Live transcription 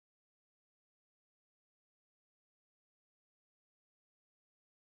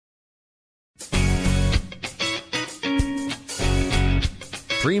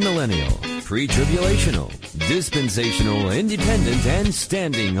premillennial, pre-tribulational, dispensational, independent, and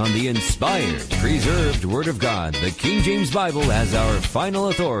standing on the inspired, preserved Word of God, the King James Bible as our final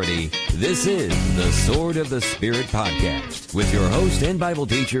authority. This is the Sword of the Spirit podcast with your host and Bible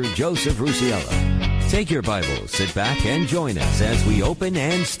teacher, Joseph Rusiello. Take your Bible, sit back, and join us as we open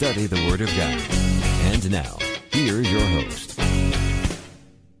and study the Word of God. And now, here's your host.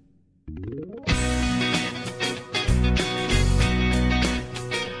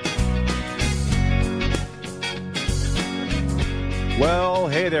 Well,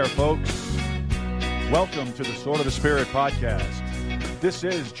 hey there, folks. Welcome to the Sword of the Spirit podcast. This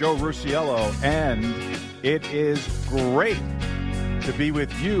is Joe Rusiello, and it is great to be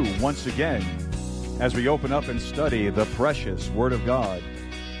with you once again as we open up and study the precious Word of God,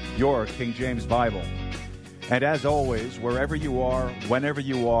 your King James Bible. And as always, wherever you are, whenever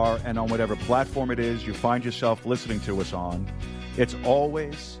you are, and on whatever platform it is you find yourself listening to us on, it's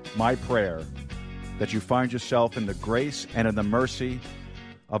always my prayer that you find yourself in the grace and in the mercy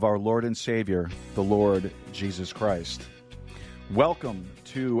of our Lord and Savior, the Lord Jesus Christ. Welcome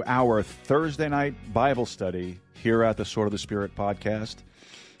to our Thursday night Bible study here at the Sword of the Spirit podcast.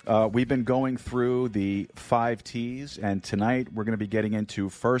 We've been going through the 5 T's, and tonight we're going to be getting into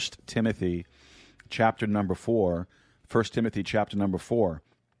 1 Timothy chapter number 4. 1 Timothy chapter number 4.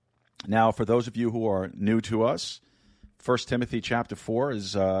 Now, for those of you who are new to us, 1 Timothy chapter 4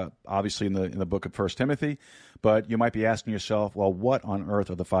 is obviously in the book of 1 Timothy, but you might be asking yourself, well, what on earth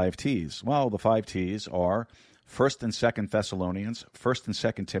are the 5 T's? Well, the 5 T's are 1st and 2nd Thessalonians, 1st and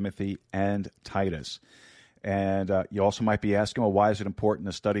 2nd Timothy, and Titus. And you also might be asking, well, why is it important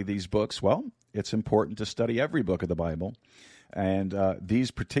to study these books? Well, it's important to study every book of the Bible, and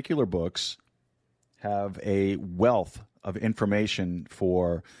these particular books have a wealth of information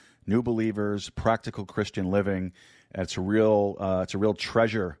for new believers, practical Christian living. It's a real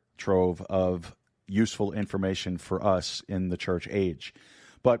treasure trove of useful information for us in the church age.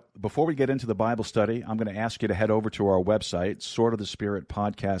 But before we get into the Bible study, I'm going to ask you to head over to our website,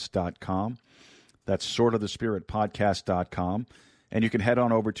 swordofthespiritpodcast.com. That's swordofthespiritpodcast.com. And you can head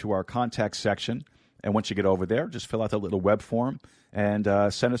on over to our contact section. And once you get over there, just fill out that little web form and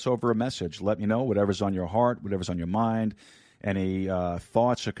send us over a message. Let me know whatever's on your heart, whatever's on your mind, any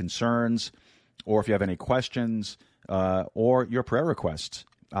thoughts or concerns, or if you have any questions, or your prayer requests.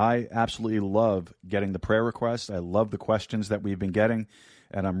 I absolutely love getting the prayer requests. I love the questions that we've been getting,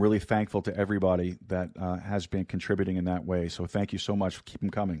 and I'm really thankful to everybody that has been contributing in that way. So thank you so much. Keep them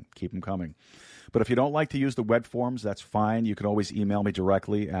coming. Keep them coming. But if you don't like to use the web forms, that's fine. You can always email me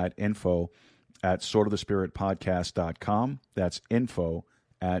directly at info@swordofthespiritpodcast.com. That's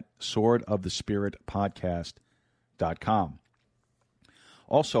info@swordofthespiritpodcast.com.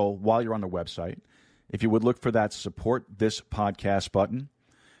 Also, while you're on the website, if you would look for that support this podcast button,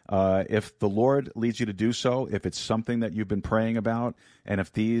 if the Lord leads you to do so, if it's something that you've been praying about, and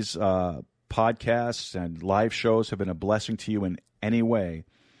if these podcasts and live shows have been a blessing to you in any way,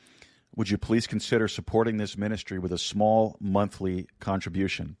 would you please consider supporting this ministry with a small monthly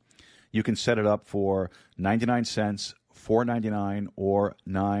contribution? You can set it up for 99 cents, $4.99, or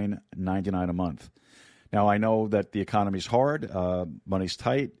 $9.99 a month. Now, I know that the economy's hard, money's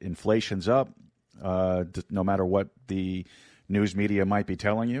tight, inflation's up, no matter what the news media might be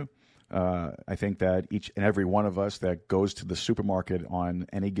telling you. I think that each and every one of us that goes to the supermarket on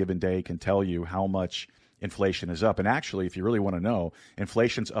any given day can tell you how much inflation is up. And actually, if you really want to know,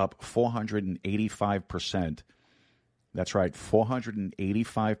 inflation's up 485%. That's right,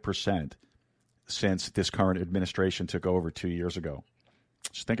 485% since this current administration took over 2 years ago.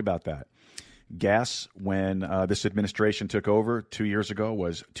 Just think about that. Gas, when this administration took over 2 years ago,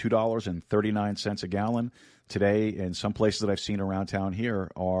 was $2.39 a gallon. Today, in some places that I've seen around town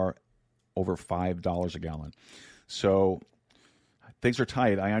here, are over $5 a gallon. So things are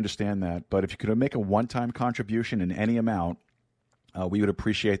tight. I understand that. But if you could make a one-time contribution in any amount, we would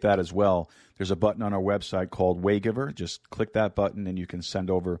appreciate that as well. There's a button on our website called Waygiver. Just click that button and you can send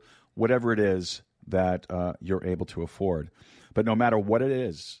over whatever it is that you're able to afford. But no matter what it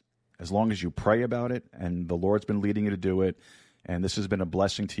is, as long as you pray about it and the Lord's been leading you to do it, and this has been a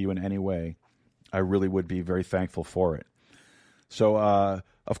blessing to you in any way, I really would be very thankful for it. So,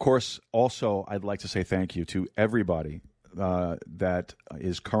 of course, also, I'd like to say thank you to everybody that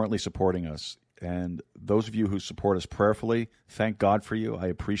is currently supporting us. And those of you who support us prayerfully, thank God for you. I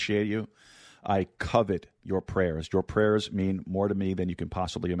appreciate you. I covet your prayers. Your prayers mean more to me than you can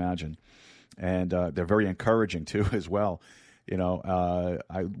possibly imagine. And they're very encouraging, too, as well. You know,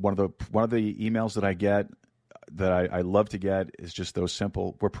 one of the emails that I get that I love to get is just those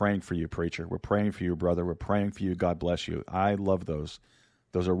simple, we're praying for you, preacher. We're praying for you, brother. We're praying for you. God bless you. I love those.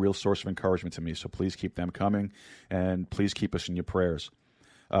 Those are a real source of encouragement to me, so please keep them coming, and please keep us in your prayers.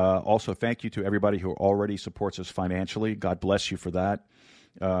 Also, thank you to everybody who already supports us financially. God bless you for that.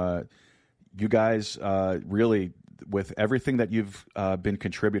 You guys, really, with everything that you've been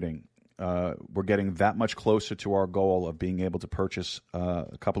contributing, we're getting that much closer to our goal of being able to purchase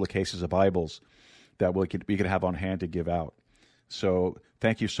a couple of cases of Bibles that we could have on hand to give out. So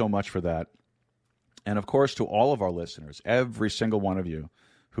thank you so much for that. And, of course, to all of our listeners, every single one of you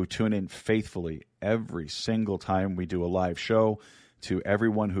who tune in faithfully every single time we do a live show, to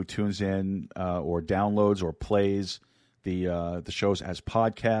everyone who tunes in or downloads or plays the shows as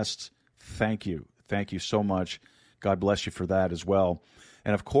podcasts, thank you. Thank you so much. God bless you for that as well.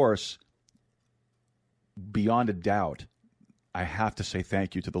 And, of course, beyond a doubt, I have to say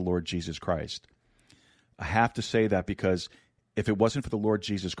thank you to the Lord Jesus Christ. I have to say that because if it wasn't for the Lord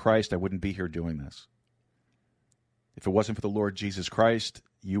Jesus Christ, I wouldn't be here doing this. If it wasn't for the Lord Jesus Christ,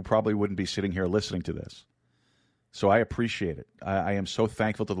 you probably wouldn't be sitting here listening to this. So I appreciate it. I am so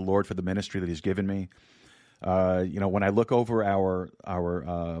thankful to the Lord for the ministry that He's given me. When I look over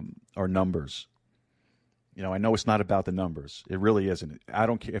our numbers, I know it's not about the numbers. It really isn't. I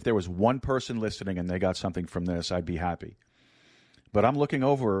don't care if there was one person listening and they got something from this, I'd be happy. But I'm looking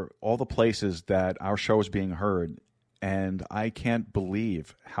over all the places that our show is being heard, and I can't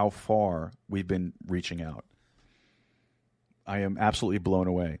believe how far we've been reaching out. I am absolutely blown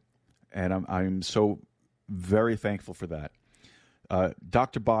away, and I'm so very thankful for that.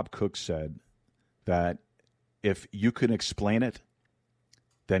 Dr. Bob Cook said that if you can explain it,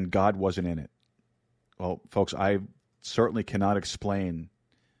 then God wasn't in it. Well, folks, I certainly cannot explain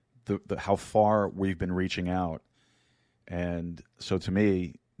how far we've been reaching out. And so to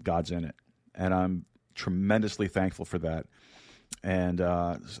me, God's in it. And I'm tremendously thankful for that. And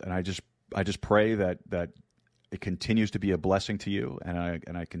I just pray that it continues to be a blessing to you.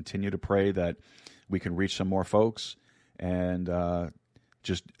 And I continue to pray that we can reach some more folks and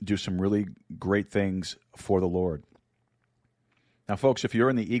just do some really great things for the Lord. Now, folks, if you're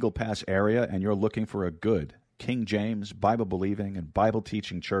in the Eagle Pass area and you're looking for a good King James Bible-believing and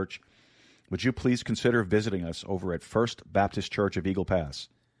Bible-teaching church, would you please consider visiting us over at First Baptist Church of Eagle Pass?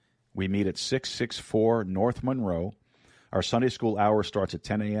 We meet at 664 North Monroe. Our Sunday school hour starts at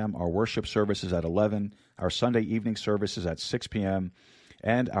 10 a.m. Our worship service is at 11. Our Sunday evening service is at 6 p.m.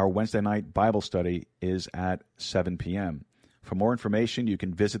 And our Wednesday night Bible study is at 7 p.m. For more information, you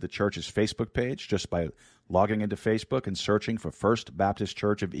can visit the church's Facebook page just by logging into Facebook and searching for First Baptist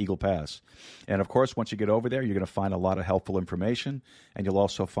Church of Eagle Pass. And, of course, once you get over there, you're going to find a lot of helpful information, and you'll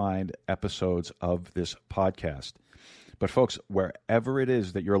also find episodes of this podcast. But, folks, wherever it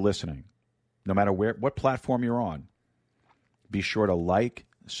is that you're listening, no matter what platform you're on, be sure to like,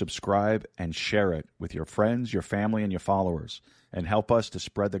 subscribe, and share it with your friends, your family, and your followers, and help us to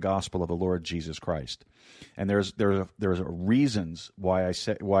spread the gospel of the Lord Jesus Christ. And there's reasons why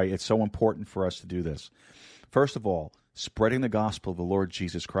it's so important for us to do this. First of all, spreading the gospel of the Lord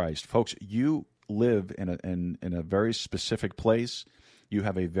Jesus Christ. Folks, you live in a very specific place. You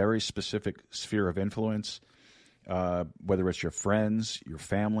have a very specific sphere of influence, whether it's your friends, your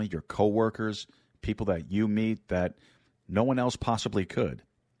family, your coworkers, people that you meet that no one else possibly could.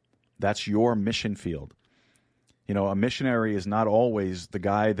 That's your mission field. A missionary is not always the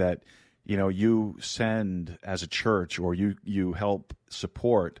guy that, you send as a church or you help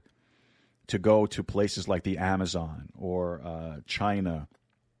support to go to places like the Amazon or China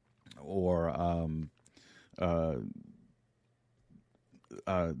or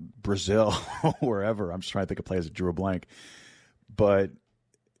Brazil, wherever. I'm just trying to think of places that drew a blank. But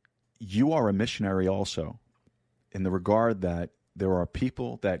you are a missionary also in the regard that there are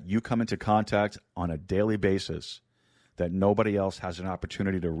people that you come into contact on a daily basis that nobody else has an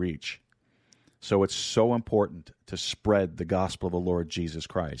opportunity to reach. So it's so important to spread the gospel of the Lord Jesus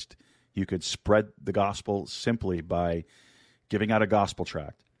Christ. You could spread the gospel simply by giving out a gospel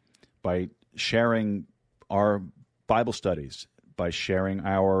tract, by sharing our Bible studies, by sharing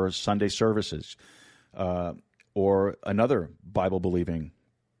our Sunday services, or another Bible-believing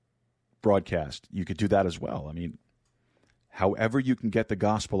broadcast. You could do that as well. I mean, however you can get the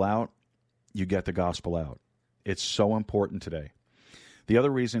gospel out, you get the gospel out. It's so important today. The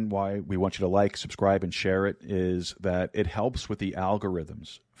other reason why we want you to like, subscribe, and share it is that it helps with the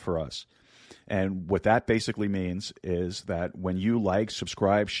algorithms for us. And what that basically means is that when you like,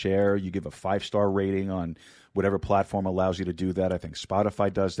 subscribe, share, you give a 5-star rating on whatever platform allows you to do that. I think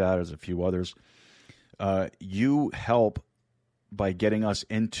Spotify does that. There's a few others. You help by getting us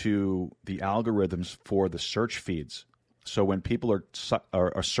into the algorithms for the search feeds. So when people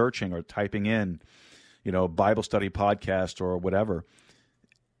are searching or typing in, Bible study podcast or whatever,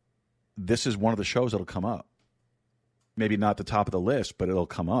 this is one of the shows that'll come up. Maybe not the top of the list, but it'll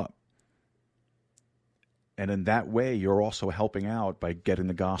come up. And in that way, you're also helping out by getting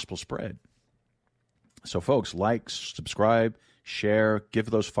the gospel spread. So, folks, like, subscribe, share, give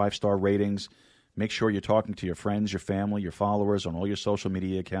those 5-star ratings. Make sure you're talking to your friends, your family, your followers on all your social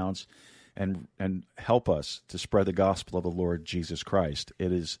media accounts, and help us to spread the gospel of the Lord Jesus Christ.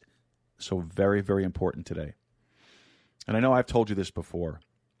 It is so very, very important today. And I know I've told you this before,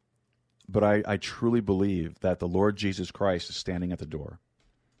 but I truly believe that the Lord Jesus Christ is standing at the door.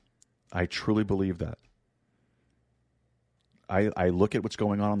 I truly believe that. I look at what's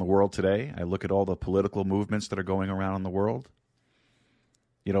going on in the world today. I look at all the political movements that are going around in the world.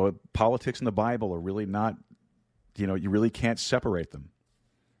 You know, politics and the Bible are really not, you know, you really can't separate them.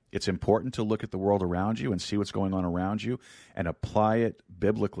 It's important to look at the world around you and see what's going on around you and apply it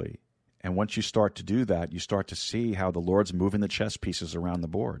biblically. And once you start to do that, you start to see how the Lord's moving the chess pieces around the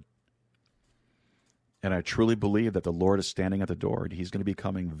board. And I truly believe that the Lord is standing at the door, and he's going to be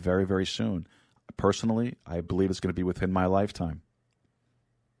coming very, very soon. Personally, I believe it's going to be within my lifetime.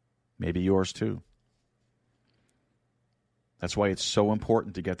 Maybe yours too. That's why it's so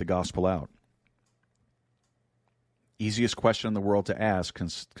important to get the gospel out. Easiest question in the world to ask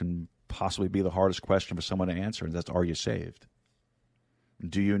can possibly be the hardest question for someone to answer, and that's, are you saved?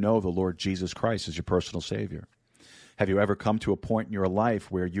 Do you know the Lord Jesus Christ is your personal Savior? Have you ever come to a point in your life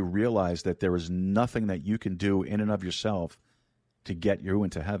where you realize that there is nothing that you can do in and of yourself to get you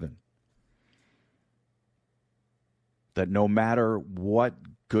into heaven? That no matter what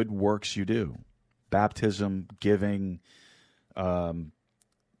good works you do, baptism, giving, going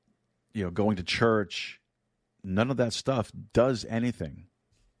to church, none of that stuff does anything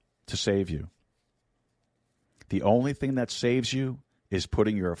to save you. The only thing that saves you is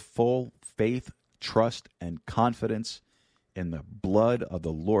putting your full faith, trust, and confidence in the blood of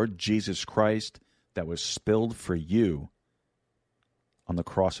the Lord Jesus Christ that was spilled for you on the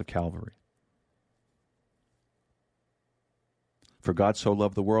cross of Calvary. For God so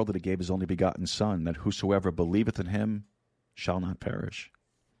loved the world that he gave his only begotten Son, that whosoever believeth in him shall not perish,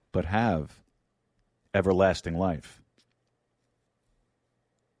 but have everlasting life.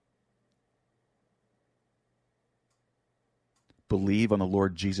 Believe on the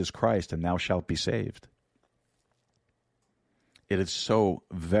Lord Jesus Christ, and thou shalt be saved. It is so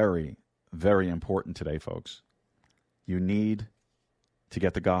very, very important today, folks. You need to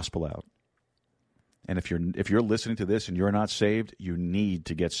get the gospel out. And if you're listening to this and you're not saved, you need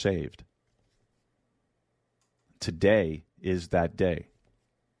to get saved. Today is that day.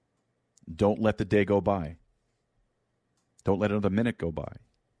 Don't let the day go by. Don't let another minute go by.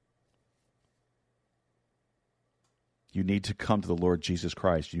 You need to come to the Lord Jesus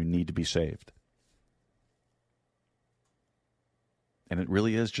Christ. You need to be saved. And it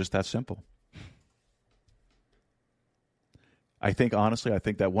really is just that simple. I think, honestly,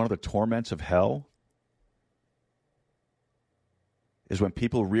 that one of the torments of hell is when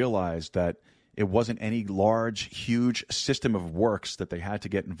people realize that it wasn't any large, huge system of works that they had to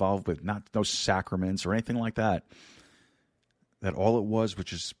get involved with, no sacraments or anything like that. That all it was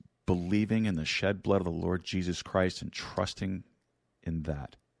just believing in the shed blood of the Lord Jesus Christ and trusting in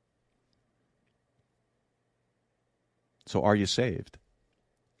that. So are you saved?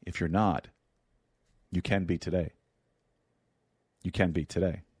 If you're not, you can be today. You can be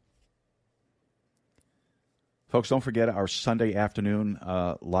today. Folks, don't forget our Sunday afternoon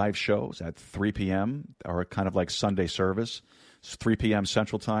live shows at 3 p.m. are kind of like Sunday service. It's 3 p.m.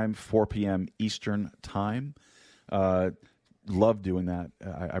 Central Time, 4 p.m. Eastern Time. Love doing that.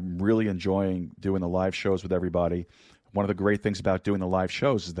 I'm really enjoying doing the live shows with everybody. One of the great things about doing the live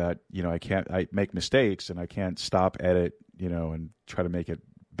shows is that, I make mistakes and I can't stop, edit, and try to make it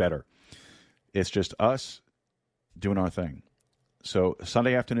better. It's just us doing our thing. So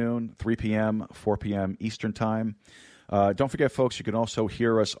Sunday afternoon, 3 p.m., 4 p.m. Eastern Time. Don't forget, folks, you can also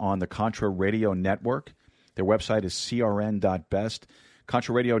hear us on the Contra Radio Network. Their website is crn.best.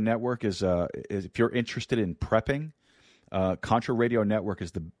 Contra Radio Network is if you're interested in prepping, Contra Radio Network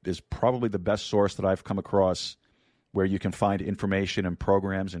is probably the best source that I've come across where you can find information and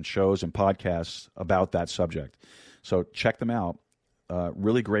programs and shows and podcasts about that subject. So check them out.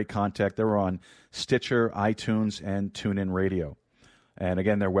 Really great content. They're on Stitcher, iTunes, and TuneIn Radio. And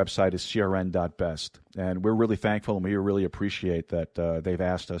again, their website is crn.best. And we're really thankful and we really appreciate that they've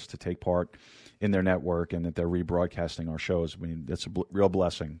asked us to take part in their network and that they're rebroadcasting our shows. I mean, it's a real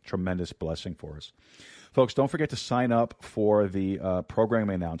blessing, tremendous blessing for us. Folks, don't forget to sign up for the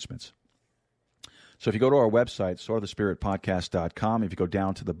programming announcements. So if you go to our website, swordofthespiritpodcast.com, if you go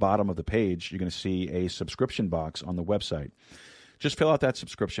down to the bottom of the page, you're going to see a subscription box on the website. just fill out that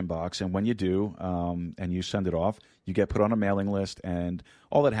subscription box, and when you do, and you send it off, you get put on a mailing list. And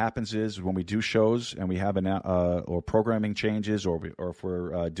all that happens is when we do shows and we have or programming changes, or if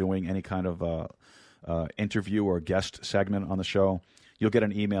we're doing any kind of interview or guest segment on the show, you'll get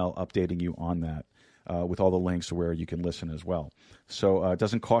an email updating you on that with all the links to where you can listen as well. So it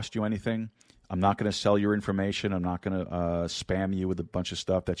doesn't cost you anything. I'm not going to sell your information. I'm not going to spam you with a bunch of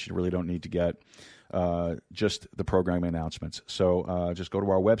stuff that you really don't need to get. Just the programming announcements. So just go to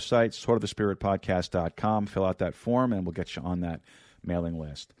our website, swordofthespiritpodcast.com, fill out that form, and we'll get you on that mailing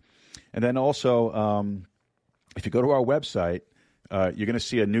list. And then also, if you go to our website, you're going to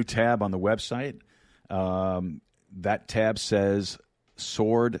see a new tab on the website. That tab says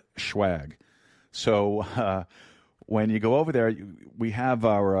Sword Swag. So when you go over there, we have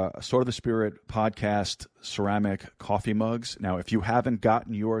our Sword of the Spirit podcast ceramic coffee mugs. Now, if you haven't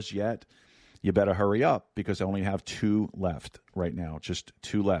gotten yours yet, you better hurry up, because I only have 2 left right now, just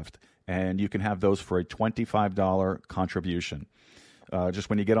 2 left. And you can have those for a $25 contribution. Just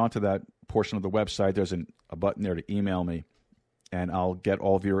when you get onto that portion of the website, there's a button there to email me, and I'll get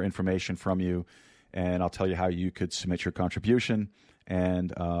all of your information from you, and I'll tell you how you could submit your contribution,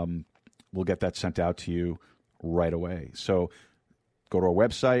 and we'll get that sent out to you right away. So go to our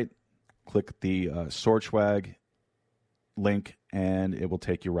website, click the Sword Swag link, and it will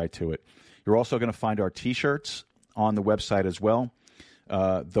take you right to it. You're also going to find our T-shirts on the website as well.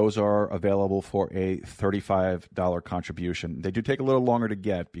 Those are available for a $35 contribution. They do take a little longer to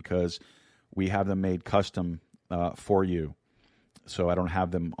get because we have them made custom for you, so I don't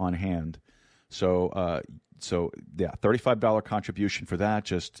have them on hand. So yeah, $35 contribution for that.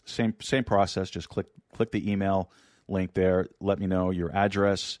 Just same process. Just click the email link there. Let me know your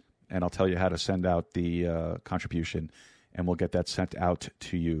address, and I'll tell you how to send out the contribution, and we'll get that sent out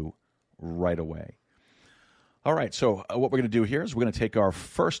to you right away. All right, so what we're going to do here is we're going to take our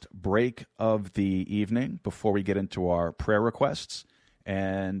first break of the evening before we get into our prayer requests,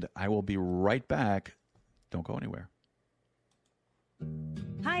 and I will be right back. Don't go anywhere.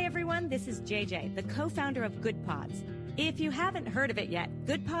 Hi, everyone. This is JJ, the co-founder of Good Pods. If you haven't heard of it yet,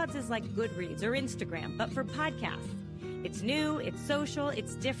 Good Pods is like Goodreads or Instagram, but for podcasts. It's new, it's social,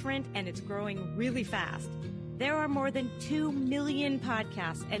 it's different, and it's growing really fast. There are more than 2 million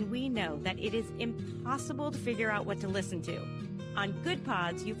podcasts, and we know that it is impossible to figure out what to listen to. On Good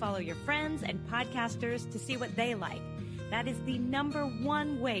Pods, you follow your friends and podcasters to see what they like. That is the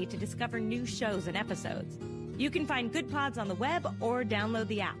 #1 way to discover new shows and episodes. You can find Good Pods on the web or download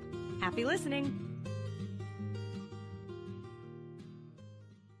the app. Happy listening.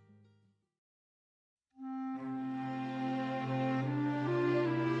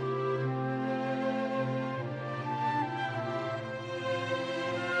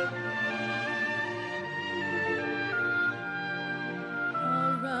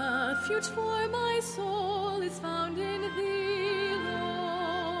 For my soul is found in thee,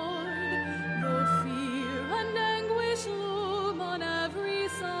 Lord. Though fear and anguish loom on every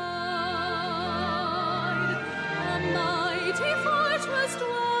side, a mighty fortress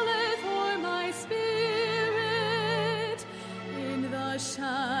dwelleth for my spirit. In the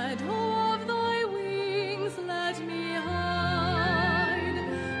shadow of thy wings let me hide.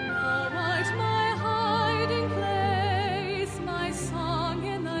 Thou art my hiding place, my song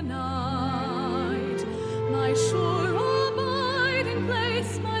in the night. My sure abiding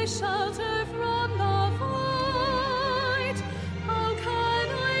place, my shelter from the fight. How can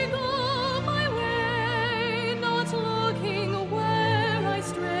I go my way, not looking where I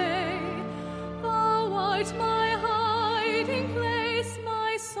stray? Thou art my hiding place,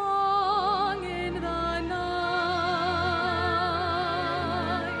 my song in the night.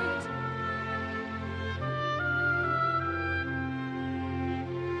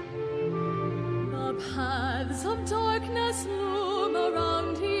 The paths of darkness loom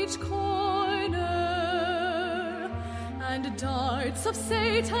around each corner, and darts of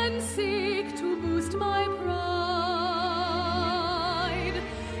Satan seek to boost my pride.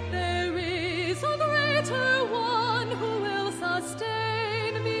 There is a greater one who will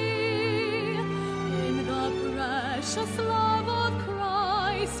sustain me. In the precious love of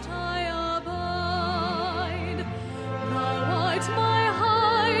Christ I abide. Thou art my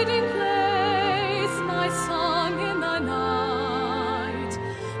hiding place, my song in the night,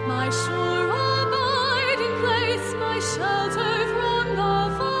 my sure abiding place, my shelter from the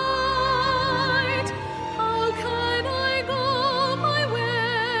fight. How can I go my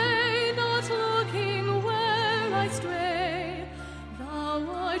way, not looking where I stray? Thou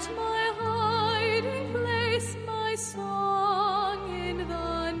art my hiding place, my song in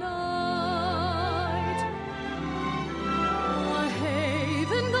the night. The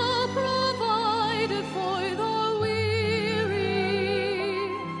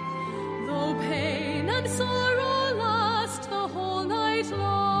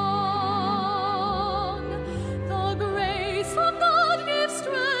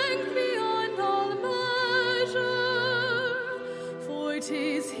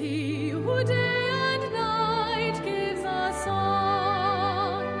 'Tis he who day and night gives a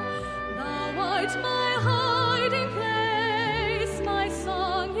song. Thou art my hiding place, my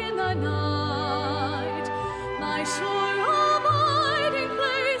song in the night, my sure abiding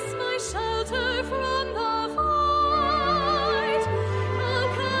place, my shelter from the fight. How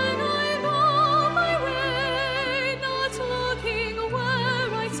can I go my way, not looking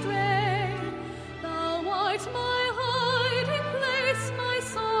where I stray? Thou art my hiding place, my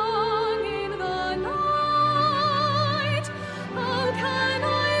song in the night. How can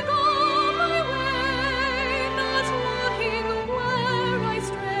I go my way, not looking where I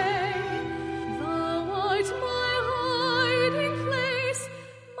stray? Thou art my hiding place,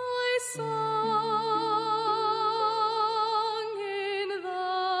 my song in the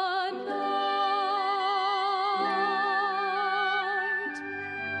night.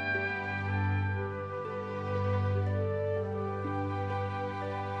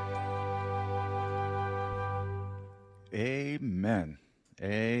 Amen.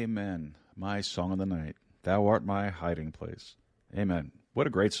 Amen. My song of the night. Thou art my hiding place. Amen. What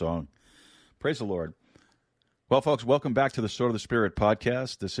a great song. Praise the Lord. Well, folks, welcome back to the Sword of the Spirit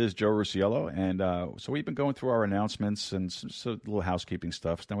podcast. This is Joe Rusiello, and so we've been going through our announcements and some little housekeeping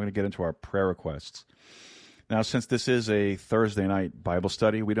stuff. So now we're going to get into our prayer requests. Now, since this is a Thursday night Bible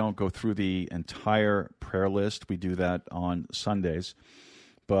study, we don't go through the entire prayer list. We do that on Sundays.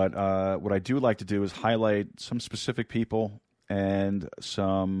 But what I do like to do is highlight some specific people and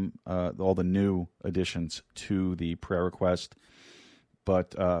some all the new additions to the prayer request.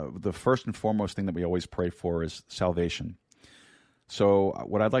 But the first and foremost thing that we always pray for is salvation. So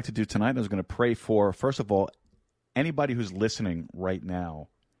what I'd like to do tonight is going to pray for, first of all, anybody who's listening right now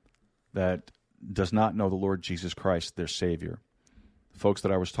that does not know the Lord Jesus Christ, their Savior. Folks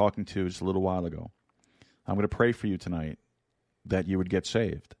that I was talking to just a little while ago. I'm going to pray for you tonight that you would get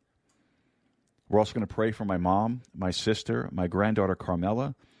saved. We're also going to pray for my mom, my sister, my granddaughter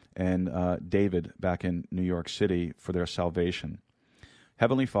Carmela, and David back in New York City for their salvation.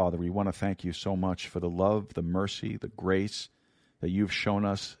 Heavenly Father, we want to thank you so much for the love, the mercy, the grace that you've shown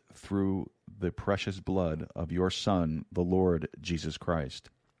us through the precious blood of your Son, the Lord Jesus Christ.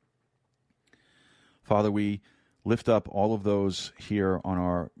 Father, we lift up all of those here on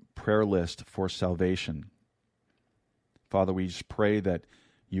our prayer list for salvation. Father, we just pray that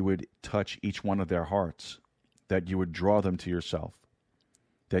you would touch each one of their hearts, that you would draw them to yourself,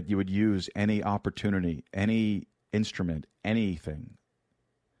 that you would use any opportunity, any instrument, anything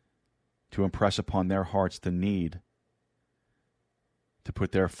to impress upon their hearts the need to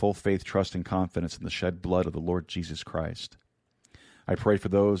put their full faith, trust, and confidence in the shed blood of the Lord Jesus Christ. I pray for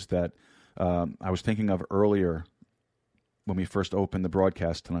those that I was thinking of earlier when we first opened the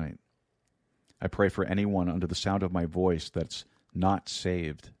broadcast tonight. I pray for anyone under the sound of my voice that's not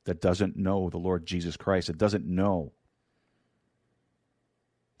saved, that doesn't know the Lord Jesus Christ, that doesn't know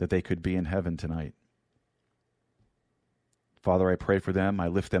that they could be in heaven tonight. Father, I pray for them. I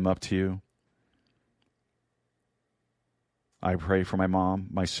lift them up to you. I pray for my mom,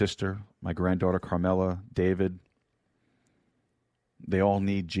 my sister, my granddaughter Carmela, David. They all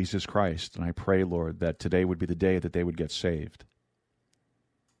need Jesus Christ, and I pray, Lord, that today would be the day that they would get saved.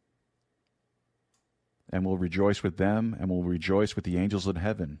 And we'll rejoice with them, and we'll rejoice with the angels in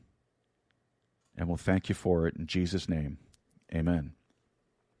heaven. And we'll thank you for it in Jesus' name. Amen.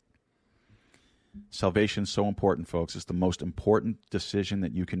 Salvation is so important, folks. It's the most important decision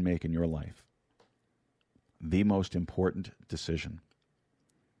that you can make in your life. The most important decision.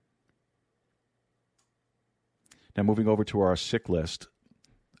 Now, moving over to our sick list.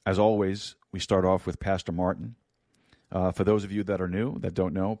 As always, we start off with Pastor Martin. For those of you that are new, that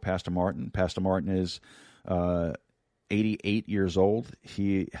don't know, Pastor Martin is 88 years old.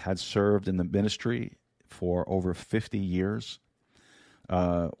 He had served in the ministry for over 50 years.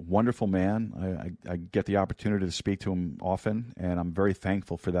 Wonderful man. I get the opportunity to speak to him often, and I'm very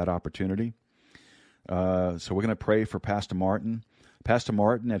thankful for that opportunity. So we're going to pray for Pastor Martin. Pastor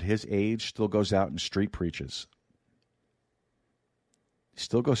Martin, at his age, still goes out and street preaches. He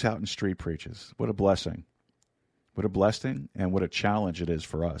still goes out and street preaches. What a blessing. What a blessing and what a challenge it is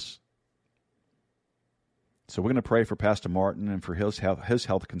for us. So we're going to pray for Pastor Martin and for his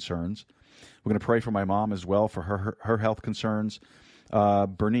health concerns. We're going to pray for my mom as well for her health concerns.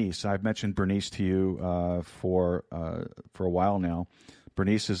 Bernice, I've mentioned Bernice to you for a while now.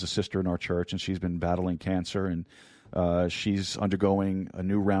 Bernice is a sister in our church, and she's been battling cancer, and she's undergoing a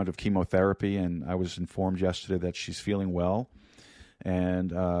new round of chemotherapy, and I was informed yesterday that she's feeling well.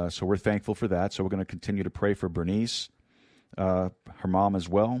 And so we're thankful for that. So we're going to continue to pray for Bernice, her mom as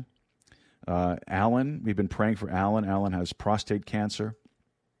well. Alan, we've been praying for Alan. Alan has prostate cancer.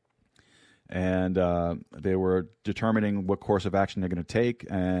 And they were determining what course of action they're going to take,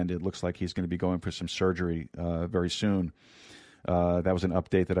 and it looks like he's going to be going for some surgery very soon. That was an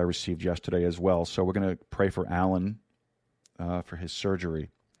update that I received yesterday as well. So we're going to pray for Alan for his surgery.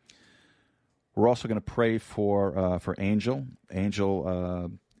 We're also going to pray for Angel. Angel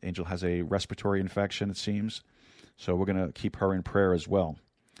has a respiratory infection, it seems. So we're going to keep her in prayer as well.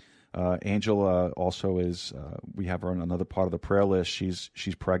 Angel also is, we have her on another part of the prayer list.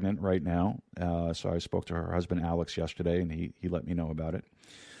 She's pregnant right now. So I spoke to her husband, Alex, yesterday, and he let me know about it.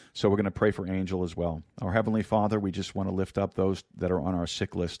 So we're going to pray for Angel as well. Our Heavenly Father, we just want to lift up those that are on our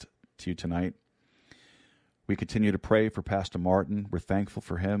sick list to you tonight. We continue to pray for Pastor Martin. We're thankful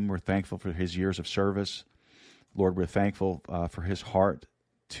for him. We're thankful for his years of service. Lord, we're thankful for his heart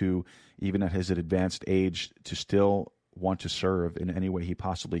to, even at his advanced age, to still want to serve in any way he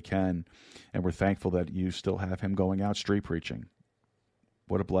possibly can. And we're thankful that you still have him going out street preaching.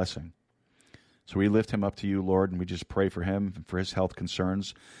 What a blessing. So we lift him up to you, Lord, and we just pray for him, for his health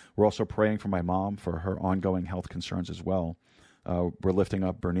concerns. We're also praying for my mom for her ongoing health concerns as well. We're lifting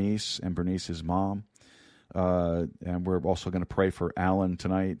up Bernice and Bernice's mom. And we're also going to pray for Alan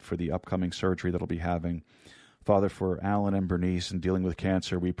tonight for the upcoming surgery that he'll be having. Father, for Alan and Bernice and dealing with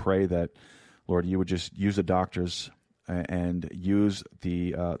cancer, we pray that, Lord, you would just use the doctors and use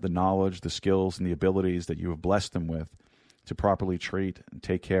the knowledge, the skills, and the abilities that you have blessed them with to properly treat and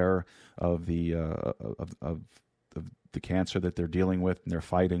take care of the cancer that they're dealing with and they're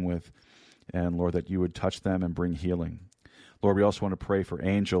fighting with. And, Lord, that you would touch them and bring healing. Lord, we also want to pray for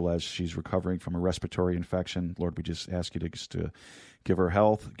Angel as she's recovering from a respiratory infection. Lord, we just ask you to give her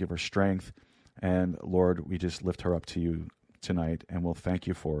health, give her strength. And, Lord, we just lift her up to you tonight, and we'll thank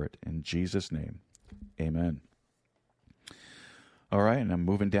you for it. In Jesus' name, amen. All right, and I'm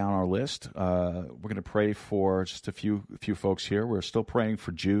moving down our list. We're going to pray for just a few folks here. We're still praying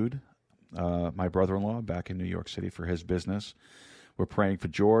for Jude, my brother-in-law, back in New York City for his business. We're praying for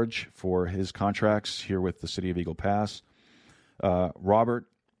George for his contracts here with the City of Eagle Pass. Robert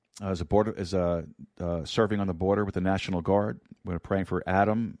is serving on the border with the National Guard. We're praying for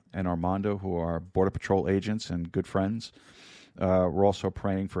Adam and Armando, who are Border Patrol agents and good friends. We're also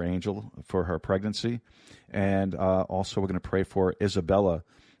praying for Angel for her pregnancy. And also we're going to pray for Isabella,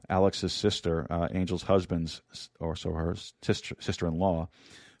 Alex's sister, Angel's husband's, or so her sister-in-law,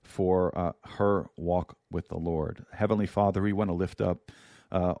 for her walk with the Lord. Heavenly Father, we want to lift up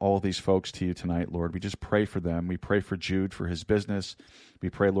all these folks to you tonight, Lord. We just pray for them. We pray for Jude for his business. We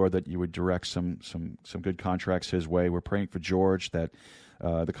pray, Lord, that you would direct some good contracts his way. We're praying for George that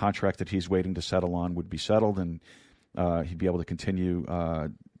the contract that he's waiting to settle on would be settled and he'd be able to continue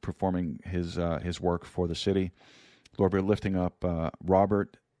performing his work for the city. Lord, we're lifting up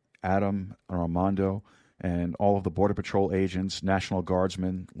Robert, Adam, and Armando, and all of the Border Patrol agents, National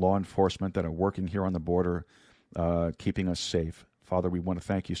Guardsmen, law enforcement that are working here on the border, keeping us safe. Father, we want to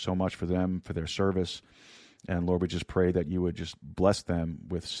thank you so much for them, for their service. And Lord, we just pray that you would just bless them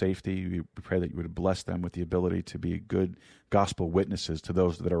with safety. We pray that you would bless them with the ability to be good gospel witnesses to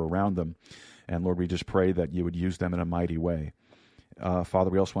those that are around them. And Lord, we just pray that you would use them in a mighty way. Father,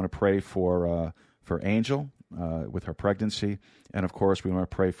 we also want to pray for Angel with her pregnancy. And of course, we want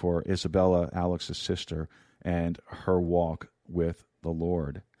to pray for Isabella, Alex's sister, and her walk with the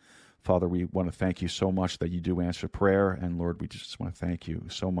Lord. Father, we want to thank you so much that you do answer prayer. And Lord, we just want to thank you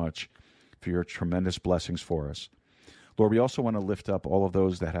so much for your tremendous blessings for us. Lord, we also want to lift up all of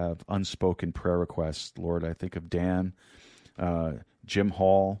those that have unspoken prayer requests. Lord, I think of Dan, Jim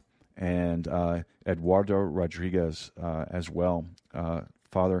Hall, and Eduardo Rodriguez as well.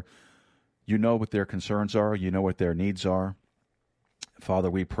 Father, you know what their concerns are. You know what their needs are.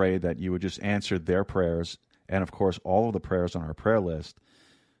 Father, we pray that you would just answer their prayers and, of course, all of the prayers on our prayer list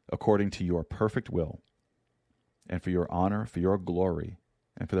according to your perfect will and for your honor, for your glory,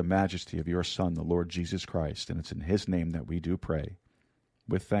 and for the majesty of your Son, the Lord Jesus Christ. And it's in his name that we do pray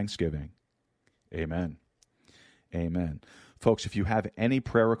with thanksgiving. Amen. Amen. Folks, if you have any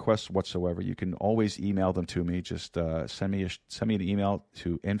prayer requests whatsoever, you can always email them to me. Just send me an email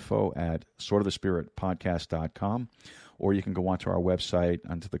to info@swordofthespiritpodcast.com, or you can go onto our website,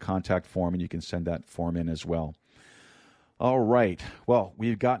 onto the contact form, and you can send that form in as well. All right. Well,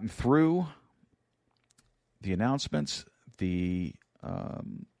 we've gotten through the announcements,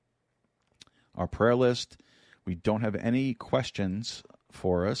 our prayer list. We don't have any questions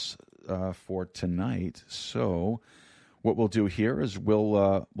for us for tonight. So what we'll do here is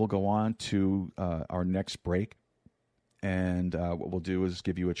we'll go on to our next break. And what we'll do is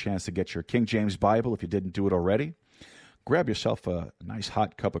give you a chance to get your King James Bible if you didn't do it already. Grab yourself a nice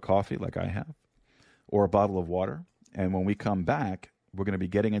hot cup of coffee like I have, or a bottle of water. And when we come back, We're going to be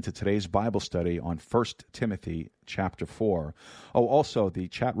getting into today's Bible study on 1 Timothy chapter 4. Oh, also, the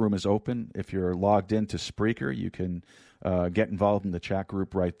chat room is open. If you're logged into Spreaker, you can get involved in the chat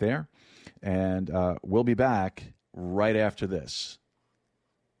group right there. And we'll be back right after this.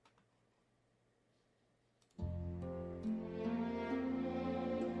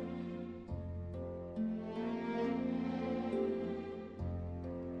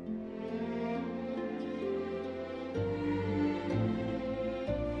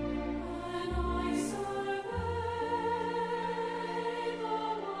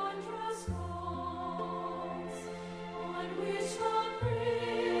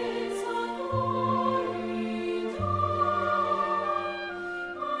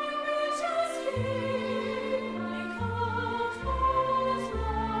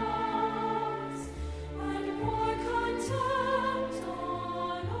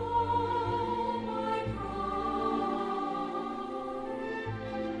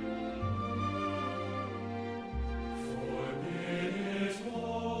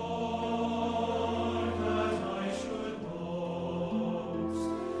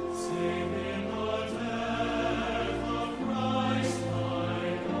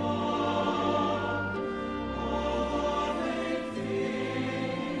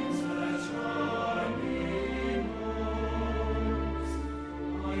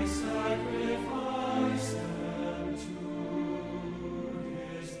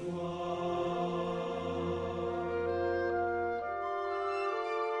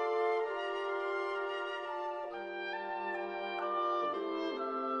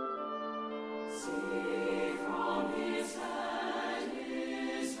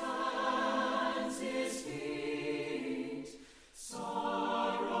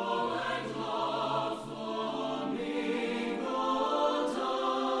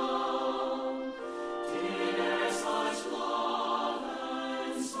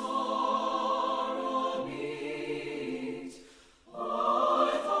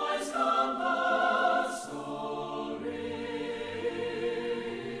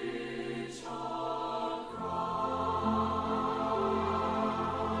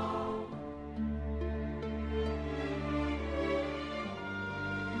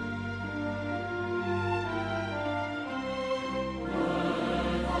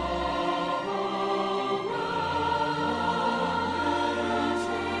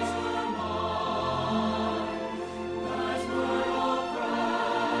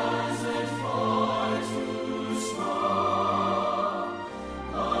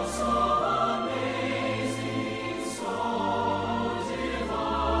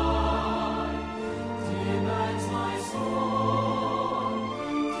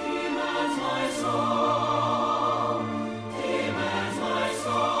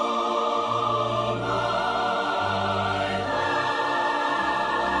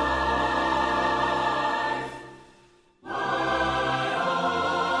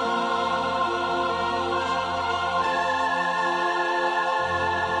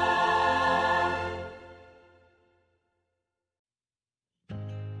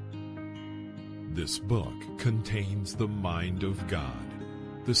 This book contains the mind of God,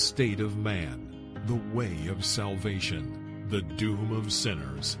 the state of man, the way of salvation, the doom of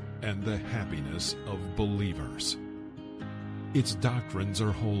sinners, and the happiness of believers. Its doctrines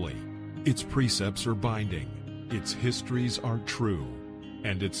are holy, its precepts are binding, its histories are true,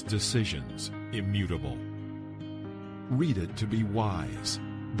 and its decisions immutable. Read it to be wise,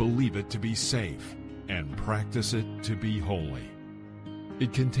 believe it to be safe, and practice it to be holy.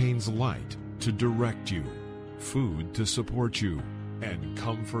 It contains light to direct you, food to support you, and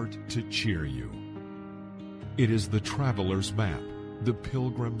comfort to cheer you. It is the traveler's map, the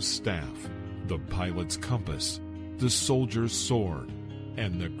pilgrim's staff, the pilot's compass, the soldier's sword,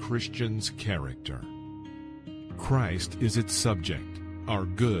 and the Christian's character. Christ is its subject, our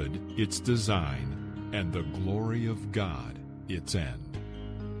good its design, and the glory of God its end.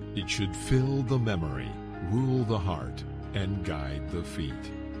 It should fill the memory, rule the heart, and guide the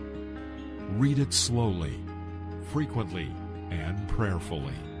feet. Read it slowly, frequently, and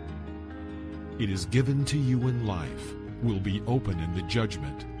prayerfully. It is given to you in life, will be open in the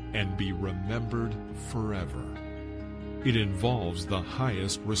judgment, and be remembered forever. It involves the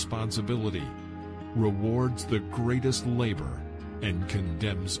highest responsibility, rewards the greatest labor, and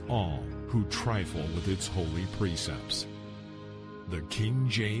condemns all who trifle with its holy precepts. The King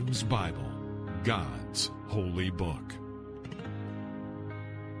James Bible, God's holy book.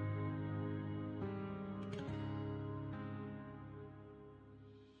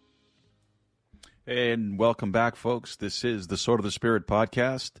 And welcome back, folks. This is the Sword of the Spirit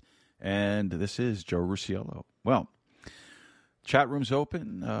podcast, and this is Joe Rusiello. Well, Chat room's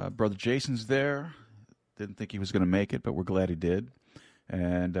open. Brother Jason's there. Didn't think he was going to make it, but we're glad he did.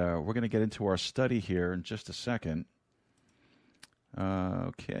 And we're going to get into our study here in just a second.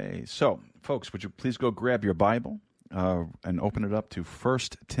 Okay. So, folks, would you please go grab your Bible and open it up to 1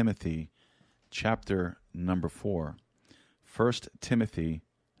 Timothy chapter number 4. 1 Timothy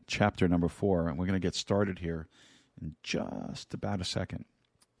chapter number 4. And we're going to get started here in just about a second.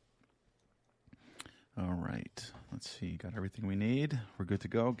 All right. Let's see. Got everything we need. We're good to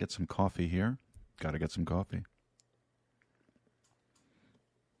go. Get some coffee here. Got to get some coffee.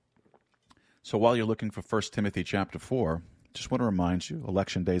 So while you're looking for 1 Timothy chapter 4, just want to remind you,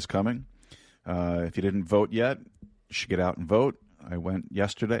 Election Day is coming. If you didn't vote yet, you should get out and vote. I went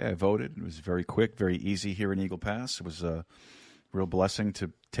yesterday. I voted. It was very quick, very easy here in Eagle Pass. It was a real blessing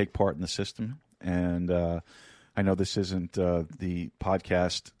to take part in the system. And I know this isn't the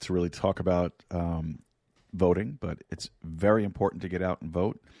podcast to really talk about voting, but it's very important to get out and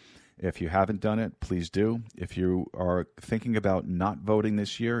vote. If you haven't done it, please do. If you are thinking about not voting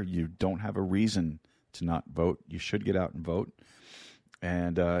this year, you don't have a reason to not vote. You should get out and vote.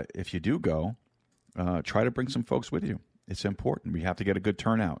 And if you do go, try to bring some folks with you. It's important. We have to get a good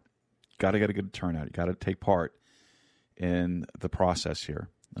turnout. Got to get a good turnout. You got to take part in the process here.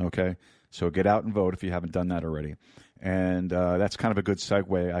 Okay? So get out and vote if you haven't done that already. And that's kind of a good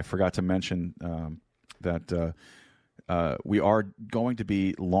segue. I forgot to mention that we are going to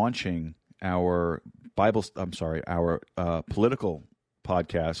be launching our political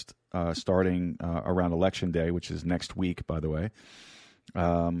podcast starting around Election Day, which is next week, by the way.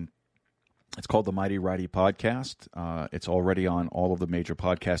 It's called the Mighty Righty Podcast. It's already on all of the major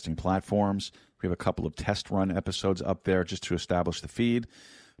podcasting platforms. We have a couple of test run episodes up there just to establish the feed.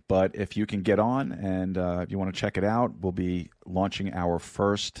 But if you can get on and if you want to check it out, we'll be launching our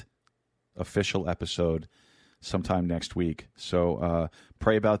first official episode sometime next week. So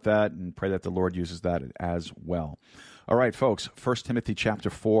pray about that and pray that the Lord uses that as well. All right, folks, 1 Timothy chapter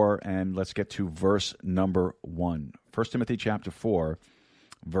 4, and let's get to verse number 1. 1 Timothy chapter 4,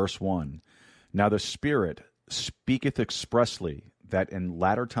 verse 1. Now the Spirit speaketh expressly that in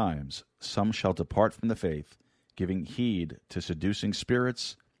latter times some shall depart from the faith, giving heed to seducing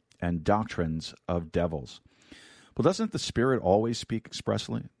spirits and doctrines of devils. Well, doesn't the Spirit always speak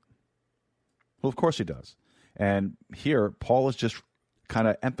expressly? Well, of course he does. And here, Paul is just kind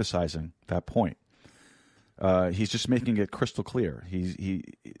of emphasizing that point. He's just making it crystal clear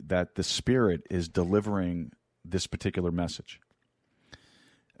that the Spirit is delivering this particular message.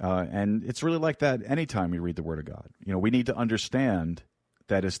 And it's really like that anytime we read the Word of God. You know, we need to understand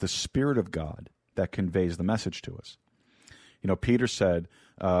that it's the Spirit of God that conveys the message to us. You know, Peter said,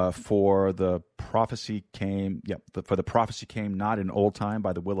 for the prophecy came not in old time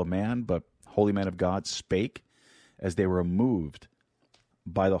by the will of man, but holy men of God spake as they were moved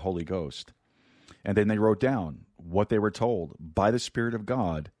by the Holy Ghost. And then they wrote down what they were told by the Spirit of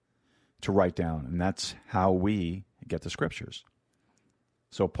God to write down. And that's how we get the Scriptures.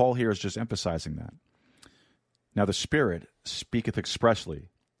 So Paul here is just emphasizing that. Now the Spirit speaketh expressly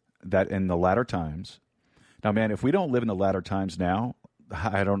that in the latter times. Now, man, if we don't live in the latter times now,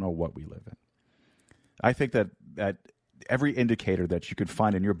 I don't know what we live in. I think that every indicator that you could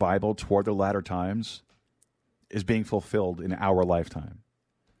find in your Bible toward the latter times is being fulfilled in our lifetime.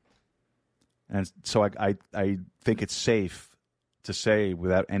 And so I think it's safe to say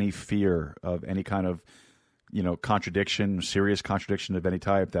without any fear of any kind of, contradiction, serious contradiction of any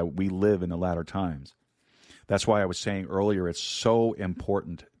type, that we live in the latter times. That's why I was saying earlier it's so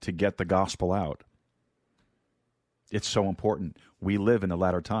important to get the gospel out. It's so important. We live in the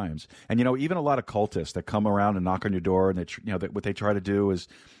latter times. And, even a lot of cultists that come around and knock on your door and what they try to do is,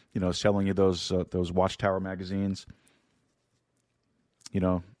 selling you those Watchtower magazines.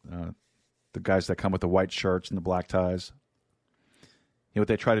 The guys that come with the white shirts and the black ties. What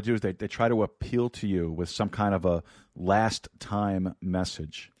they try to do is they try to appeal to you with some kind of a last time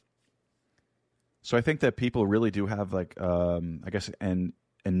message. So I think that people really do have an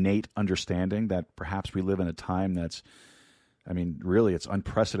innate understanding that perhaps we live in a time that's, really it's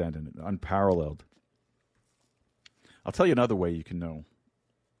unprecedented, unparalleled. I'll tell you another way you can know.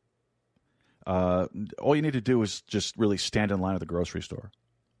 All you need to do is just really stand in line at the grocery store.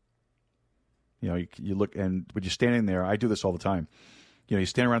 You look, and when you're standing there, I do this all the time. You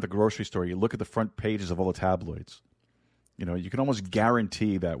stand around the grocery store, you look at the front pages of all the tabloids. You can almost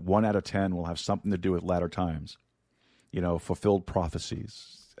guarantee that 1 out of 10 will have something to do with latter times. Fulfilled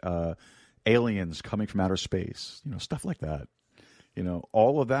prophecies, aliens coming from outer space, stuff like that.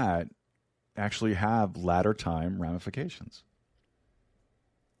 All of that actually have latter time ramifications.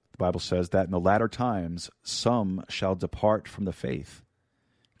 The Bible says that in the latter times some shall depart from the faith,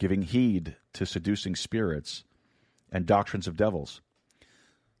 giving heed to seducing spirits and doctrines of devils.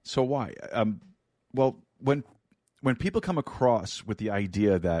 So why? Well, when people come across with the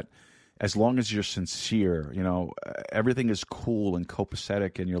idea that as long as you're sincere, everything is cool and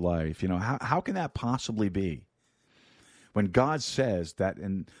copacetic in your life, how can that possibly be? When God says that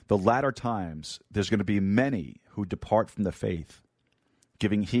in the latter times there's going to be many who depart from the faith,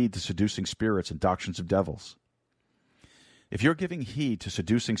 giving heed to seducing spirits and doctrines of devils. If you're giving heed to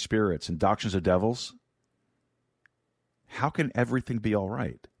seducing spirits and doctrines of devils, how can everything be all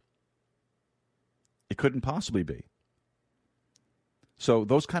right? It couldn't possibly be. So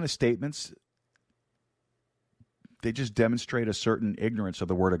those kind of statements, they just demonstrate a certain ignorance of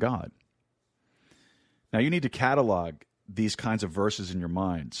the Word of God. Now, you need to catalog these kinds of verses in your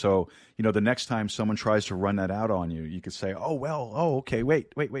mind. So, the next time someone tries to run that out on you, you could say, okay,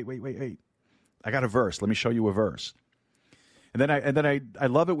 wait. I got a verse. Let me show you a verse. And then I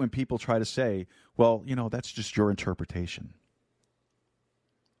love it when people try to say, well, that's just your interpretation.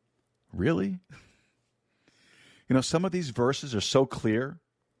 Really? Some of these verses are so clear,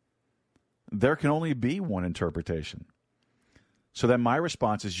 there can only be one interpretation. So then my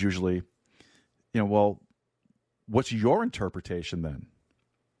response is usually, well, what's your interpretation then?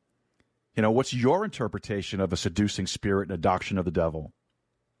 What's your interpretation of a seducing spirit and a doctrine of the devil?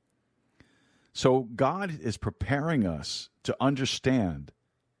 So God is preparing us to understand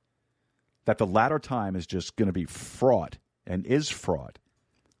that the latter time is just going to be fraught and is fraught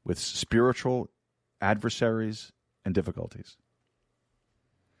with spiritual adversaries and difficulties.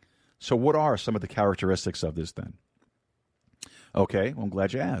 So what are some of the characteristics of this then? Okay, well, I'm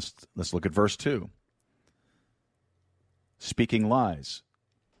glad you asked. Let's look at verse 2. Speaking lies.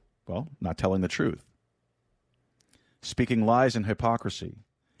 Well, not telling the truth. Speaking lies and hypocrisy,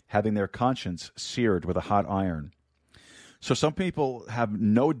 having their conscience seared with a hot iron. So some people have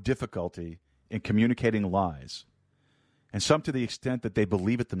no difficulty in communicating lies, and some to the extent that they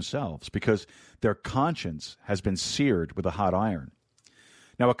believe it themselves because their conscience has been seared with a hot iron.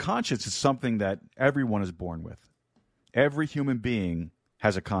 Now, a conscience is something that everyone is born with. Every human being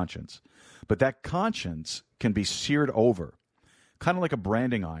has a conscience, but that conscience can be seared over, kind of like a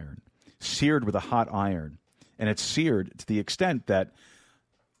branding iron, seared with a hot iron, and it's seared to the extent that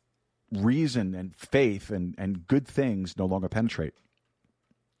reason and faith and good things no longer penetrate.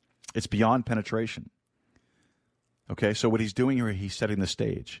 It's beyond penetration. Okay, so what he's doing here, he's setting the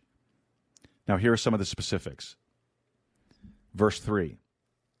stage. Now, here are some of the specifics. Verse 3,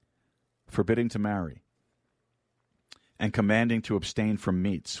 forbidding to marry, and commanding to abstain from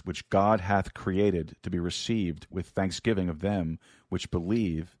meats, which God hath created to be received with thanksgiving of them which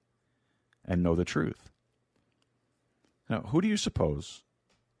believe and know the truth. Now, who do you suppose?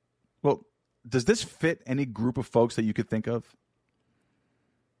 Well, does this fit any group of folks that you could think of?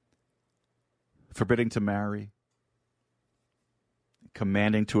 Forbidding to marry,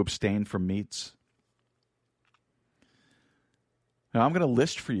 commanding to abstain from meats. Now, I'm going to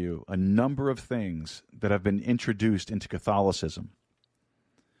list for you a number of things that have been introduced into Catholicism.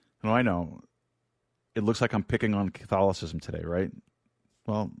 Now, I know it looks like I'm picking on Catholicism today, right?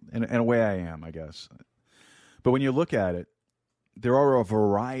 Well, in a way I am, I guess. But when you look at it, there are a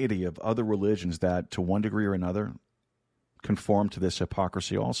variety of other religions that, to one degree or another, conform to this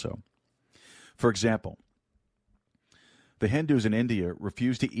hypocrisy also. For example, the Hindus in India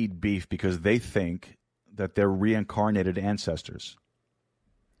refuse to eat beef because they think that they're reincarnated ancestors.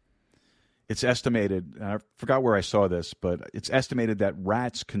 It's estimated, and I forgot where I saw this, but it's estimated that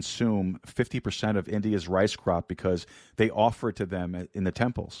rats consume 50% of India's rice crop because they offer it to them in the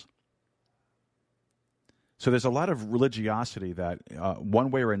temples. So there's a lot of religiosity that one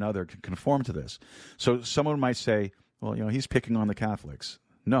way or another can conform to this. So someone might say, well, he's picking on the Catholics.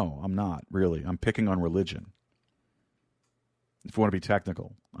 No, I'm not, really. I'm picking on religion. If you want to be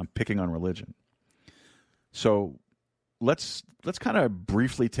technical, I'm picking on religion. So let's kind of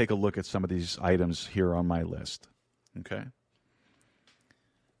briefly take a look at some of these items here on my list. Okay.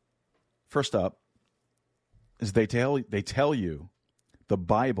 First up is they tell you the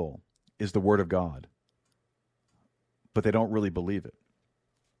Bible is the Word of God, but they don't really believe it.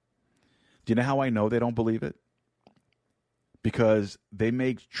 Do you know how I know they don't believe it? Because they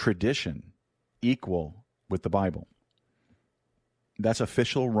make tradition equal with the Bible. That's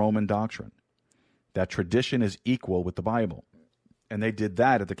official Roman doctrine, that tradition is equal with the Bible. And they did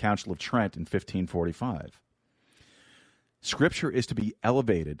that at the Council of Trent in 1545. Scripture is to be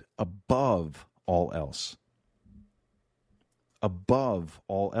elevated above all else. Above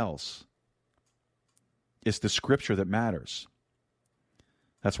all else. It's the Scripture that matters.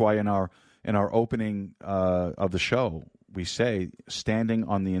 That's why in our opening of the show, we say standing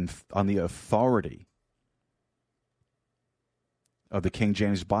on the authority of the King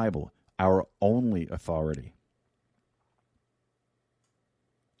James Bible, our only authority.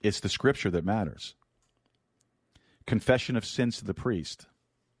 It's the Scripture that matters. Confession of sins to the priest.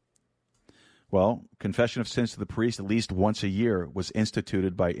 Well, confession of sins to the priest at least once a year was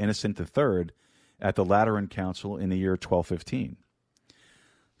instituted by Innocent III at the Lateran Council in the year 1215.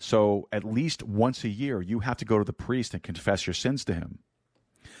 So at least once a year, you have to go to the priest and confess your sins to him.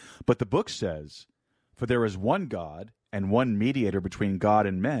 But the book says, "For there is one God and one mediator between God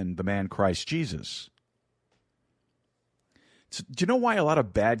and men, the man Christ Jesus." So, do you know why a lot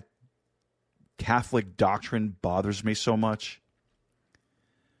of bad Catholic doctrine bothers me so much?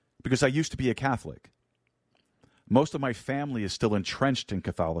 Because I used to be a Catholic. Most of my family is still entrenched in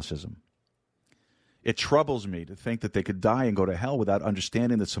Catholicism. It troubles me to think that they could die and go to hell without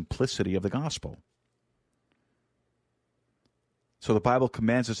understanding the simplicity of the gospel. So the Bible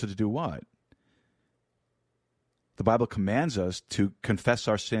commands us to do what? The Bible commands us to confess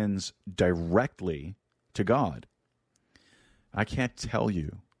our sins directly to God. I can't tell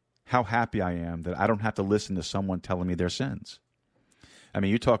you how happy I am that I don't have to listen to someone telling me their sins. I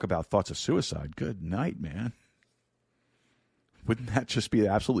mean, you talk about thoughts of suicide. Good night, man. Wouldn't that just be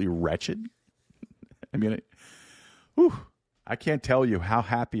absolutely wretched? I mean, I can't tell you how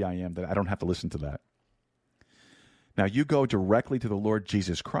happy I am that I don't have to listen to that. Now, you go directly to the Lord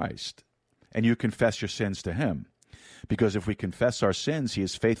Jesus Christ, and you confess your sins to him. Because if we confess our sins, he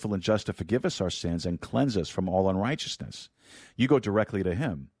is faithful and just to forgive us our sins and cleanse us from all unrighteousness. You go directly to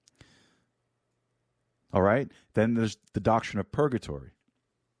him. All right? Then there's the doctrine of purgatory.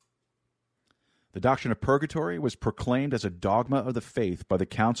 The doctrine of purgatory was proclaimed as a dogma of the faith by the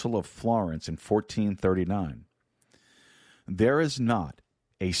Council of Florence in 1439. There is not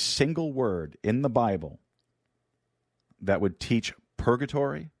a single word in the Bible that would teach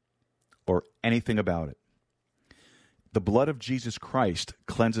purgatory or anything about it. The blood of Jesus Christ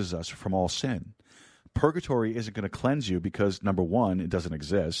cleanses us from all sin. Purgatory isn't going to cleanse you because, number one, it doesn't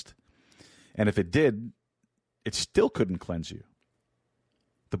exist. And if it did, it still couldn't cleanse you.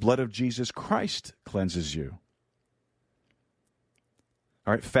 The blood of Jesus Christ cleanses you.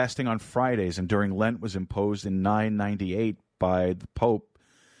 All right, fasting on Fridays and during Lent was imposed in 998 by the Pope,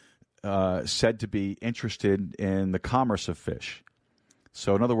 said to be interested in the commerce of fish.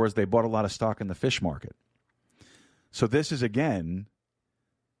 So in other words, they bought a lot of stock in the fish market. So this is, again,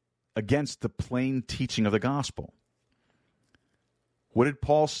 against the plain teaching of the gospel. What did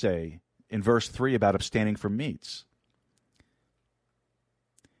Paul say in verse 3 about abstaining from meats?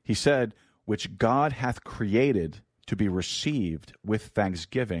 He said, "Which God hath created to be received with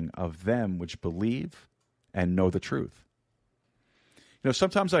thanksgiving of them which believe and know the truth." You know,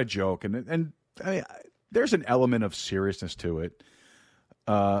 sometimes I joke, and I mean, there's an element of seriousness to it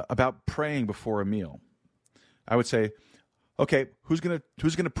about praying before a meal. I would say, okay, who's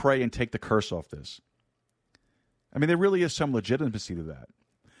gonna pray and take the curse off this? I mean, there really is some legitimacy to that.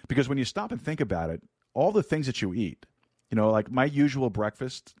 Because when you stop and think about it, all the things that you eat, you know, like my usual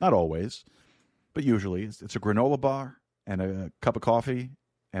breakfast, not always, but usually, it's a granola bar and a cup of coffee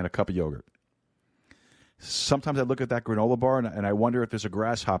and a cup of yogurt. Sometimes I look at that granola bar and I wonder if there's a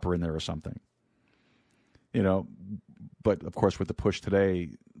grasshopper in there or something. You know, but of course with the push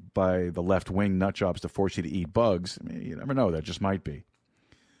today by the left-wing nut jobs to force you to eat bugs, I mean, you never know, that just might be.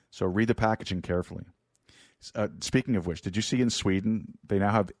 So read the packaging carefully. Speaking of which, did you see in Sweden, they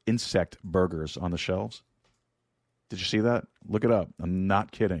now have insect burgers on the shelves? Did you see that? Look it up. I'm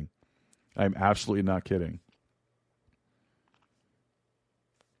not kidding. I'm absolutely not kidding.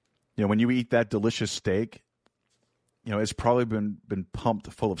 You know, when you eat that delicious steak, you know, it's probably been pumped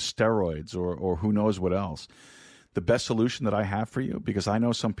full of steroids or who knows what else. The best solution that I have for you, because I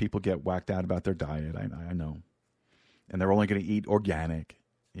know some people get whacked out about their diet, I know. And they're only going to eat organic.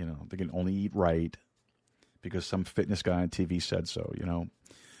 You know, they can only eat right because some fitness guy on TV said so, you know.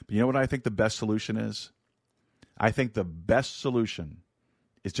 But you know what I think the best solution is? I think the best solution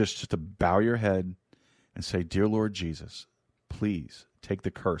is just to bow your head and say, "Dear Lord Jesus, please take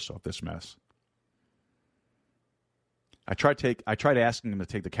the curse off this mess." I tried asking him to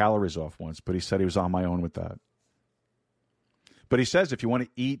take the calories off once, but he said he was on my own with that. But he says if you want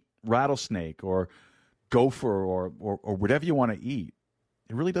to eat rattlesnake or gopher or whatever you want to eat,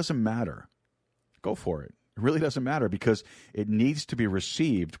 it really doesn't matter. Go for it. It really doesn't matter because it needs to be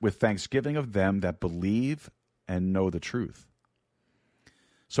received with thanksgiving of them that believe and know the truth.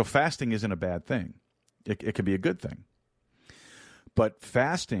 So fasting isn't a bad thing. It can be a good thing. But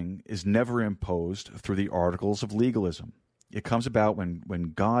fasting is never imposed through the articles of legalism. It comes about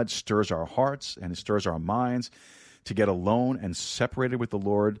when God stirs our hearts and stirs our minds to get alone and separated with the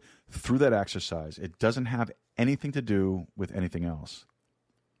Lord through that exercise. It doesn't have anything to do with anything else.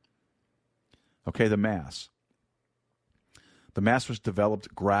 Okay, the Mass. The Mass was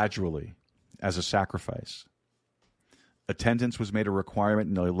developed gradually as a sacrifice. Attendance was made a requirement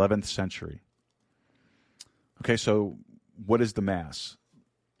in the 11th century. Okay, so what is the Mass?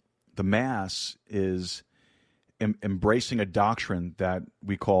 The Mass is embracing a doctrine that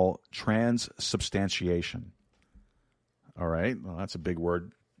we call transubstantiation. All right, well, that's a big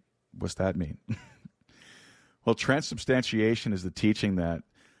word. What's that mean? Well, transubstantiation is the teaching that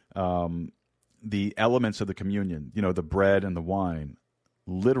the elements of the communion, the bread and the wine,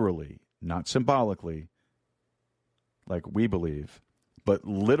 literally, not symbolically, like we believe, but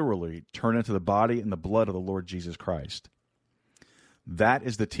literally turn into the body and the blood of the Lord Jesus Christ. That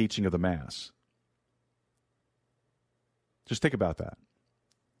is the teaching of the Mass. Just think about that.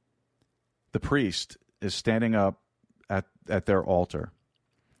 The priest is standing up at their altar.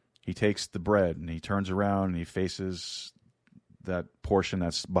 He takes the bread and he turns around and he faces that portion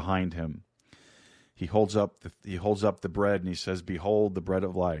that's behind him. He holds up the bread and he says, "Behold the bread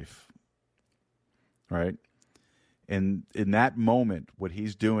of life." Right? And in that moment, what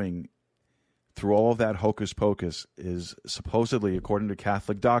he's doing through all of that hocus pocus is supposedly, according to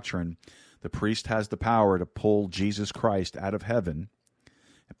Catholic doctrine, the priest has the power to pull Jesus Christ out of heaven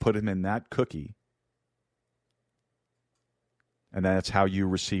and put him in that cookie. And that's how you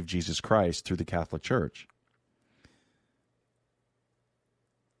receive Jesus Christ through the Catholic Church.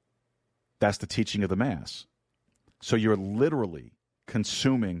 That's the teaching of the Mass. So you're literally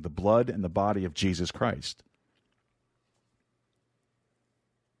consuming the blood and the body of Jesus Christ.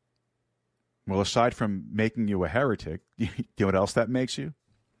 Well, aside from making you a heretic, you know what else that makes you?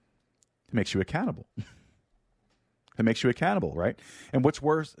 It makes you a cannibal. It makes you a cannibal, right? And what's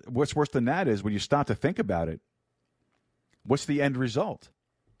worse than that is when you stop to think about it, what's the end result?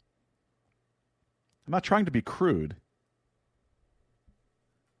 I'm not trying to be crude.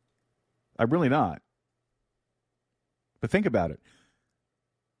 I'm really not. But think about it.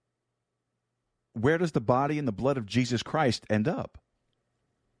 Where does the body and the blood of Jesus Christ end up?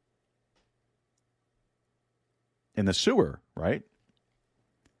 In the sewer, right?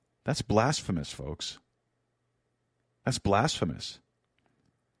 That's blasphemous, folks. That's blasphemous.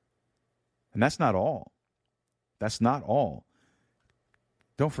 And that's not all. That's not all.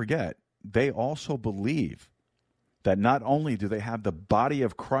 Don't forget, they also believe that not only do they have the body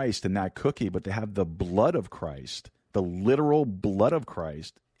of Christ in that cookie, but they have the blood of Christ, the literal blood of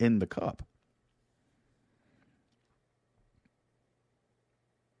Christ in the cup.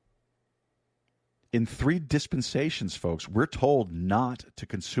 In 3 dispensations, folks, we're told not to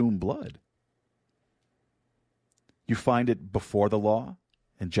consume blood. You find it before the law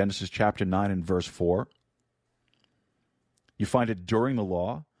in Genesis chapter 9 and verse 4. You find it during the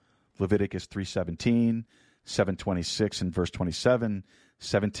law, Leviticus 3:17, 7:26 and verse 27,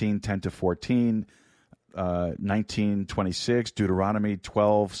 17:10-14, 19:26, Deuteronomy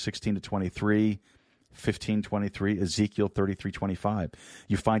 12:16-23, 15:23, Ezekiel 33:25.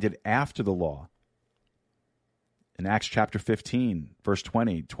 You find it after the law in Acts chapter 15, verse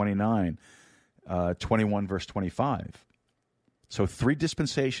 20, 29, 21, verse 25. So 3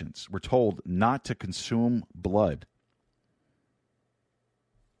 dispensations, we're told not to consume blood.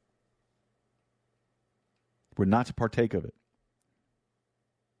 We're not to partake of it.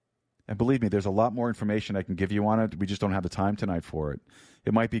 And believe me, there's a lot more information I can give you on it. We just don't have the time tonight for it.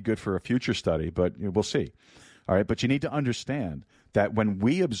 It might be good for a future study, but we'll see. All right, but you need to understand that when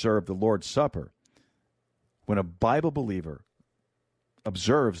we observe the Lord's Supper, when a Bible believer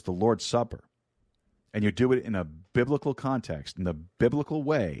observes the Lord's Supper, and you do it in a biblical context, in the biblical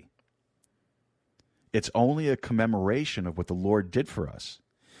way, it's only a commemoration of what the Lord did for us.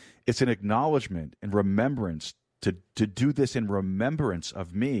 It's an acknowledgement and remembrance. To do this in remembrance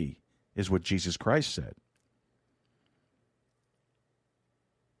of me is what Jesus Christ said.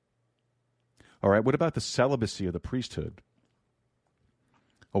 All right, what about the celibacy of the priesthood?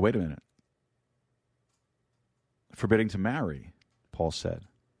 Oh, wait a minute. Forbidding to marry, Paul said.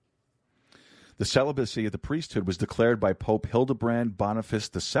 The celibacy of the priesthood was declared by Pope Hildebrand Boniface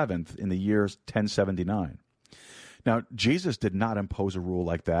VII in the year 1079. Now, Jesus did not impose a rule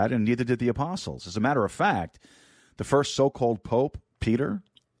like that, and neither did the apostles. As a matter of fact, the first so-called Pope, Peter,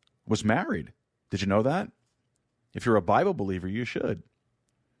 was married. Did you know that? If you're a Bible believer, you should.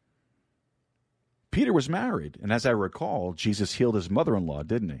 Peter was married, and as I recall, Jesus healed his mother-in-law,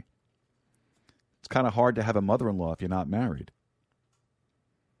 didn't he? It's kind of hard to have a mother-in-law if you're not married.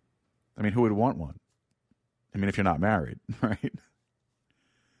 I mean, who would want one? I mean, if you're not married, right?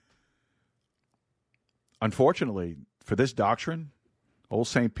 Unfortunately, for this doctrine, old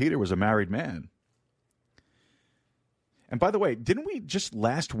St. Peter was a married man. And by the way, didn't we just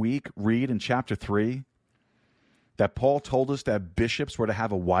last week read in chapter 3 that Paul told us that bishops were to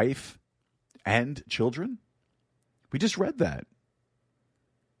have a wife and children? We just read that.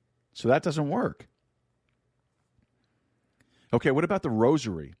 So that doesn't work. Okay, what about the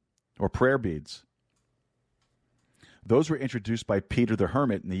rosary or prayer beads? Those were introduced by Peter the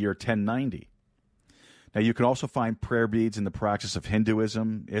Hermit in the year 1090. Now, you can also find prayer beads in the practice of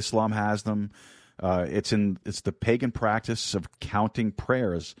Hinduism. Islam has them. It's the pagan practice of counting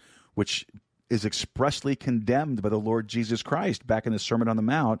prayers, which is expressly condemned by the Lord Jesus Christ back in the Sermon on the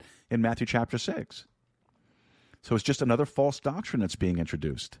Mount in Matthew chapter 6. So it's just another false doctrine that's being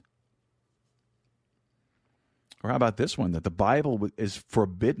introduced. Or how about this one, that the Bible is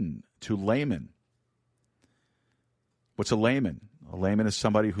forbidden to laymen? What's a layman? A layman is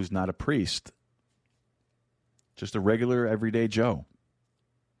somebody who's not a priest, just a regular, everyday Joe.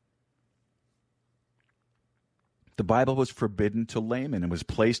 The Bible was forbidden to laymen and was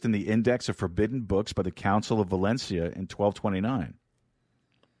placed in the Index of Forbidden Books by the Council of Valencia in 1229.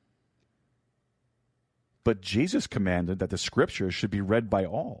 But Jesus commanded that the Scriptures should be read by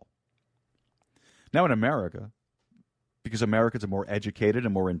all. Now in America, because Americans are more educated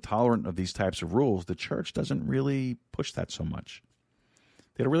and more intolerant of these types of rules, the church doesn't really push that so much.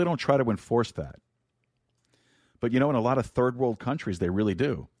 They really don't try to enforce that. But in a lot of third world countries, they really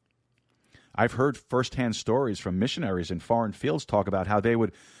do. I've heard firsthand stories from missionaries in foreign fields talk about how they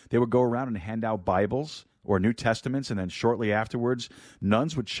would go around and hand out Bibles or New Testaments, and then shortly afterwards,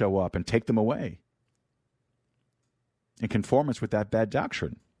 nuns would show up and take them away in conformance with that bad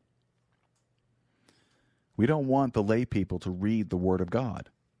doctrine. We don't want the lay people to read the Word of God.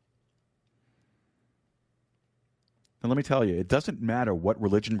 And let me tell you, it doesn't matter what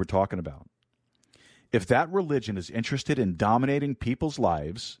religion we're talking about. If that religion is interested in dominating people's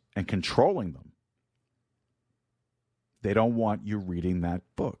lives and controlling them, they don't want you reading that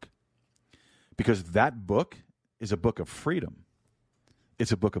book. Because that book is a book of freedom.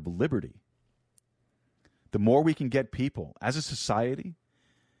 It's a book of liberty. The more we can get people as a society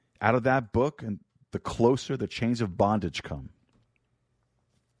out of that book, and the closer the chains of bondage come.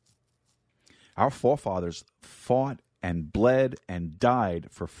 Our forefathers fought and bled and died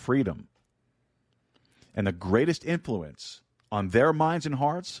for freedom. And the greatest influence on their minds and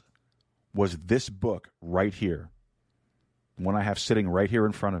hearts was this book right here, the one I have sitting right here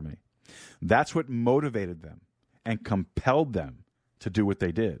in front of me. That's what motivated them and compelled them to do what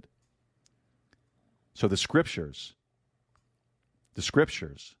they did. So the scriptures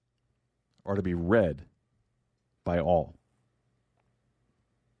are to be read by all.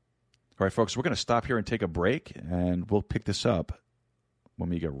 All right, folks, we're going to stop here and take a break, and we'll pick this up when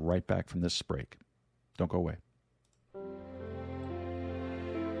we get right back from this break. Don't go away.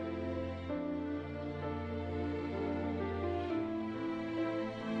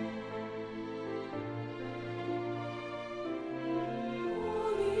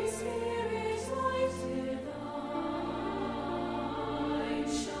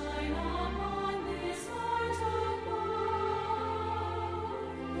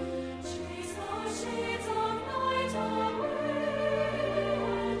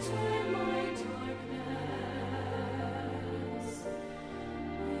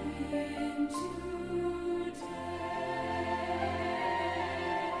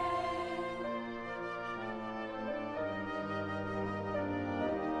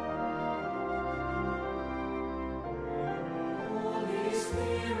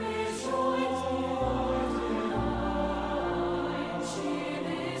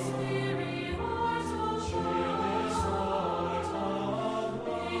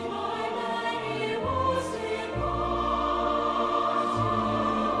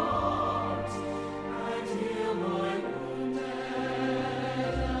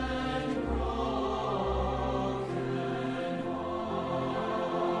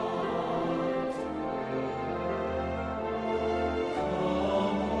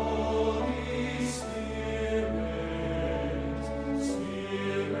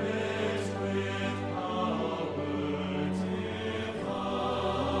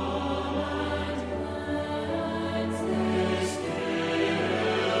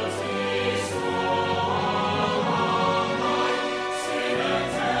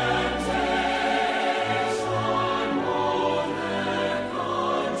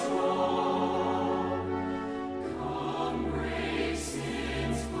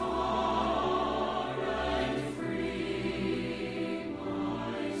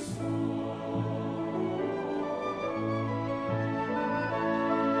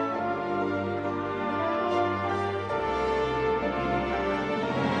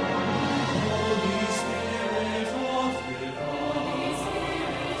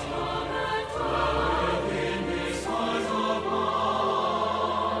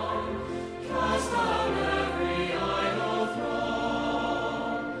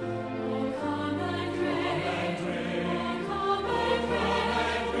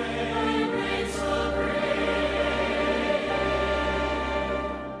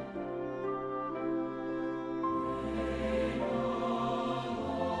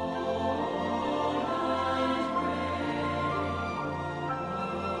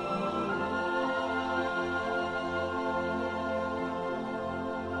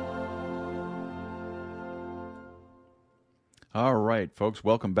 All right, folks,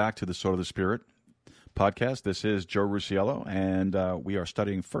 welcome back to the Sword of the Spirit podcast. This is Joe Rusiello, and we are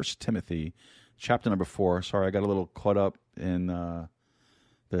studying 1 Timothy chapter number 4. Sorry, I got a little caught up in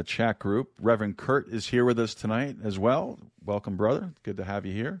the chat group. Reverend Kurt is here with us tonight as well. Welcome, brother. Good to have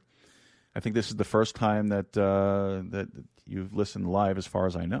you here. I think this is the first time that that you've listened live, as far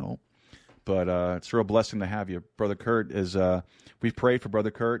as I know. But it's a real blessing to have you. Brother Kurt is, we've prayed for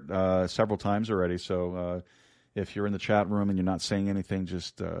Brother Kurt several times already, so if you're in the chat room and you're not saying anything,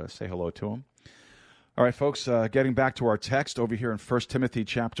 just say hello to him. All right, folks, getting back to our text over here in 1 Timothy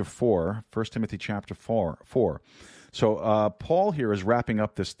chapter 4. 1 Timothy chapter 4. So Paul here is wrapping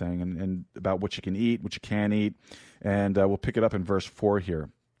up this thing and about what you can eat, what you can't eat, and we'll pick it up in verse 4 here.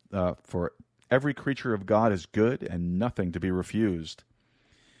 For every creature of God is good and nothing to be refused,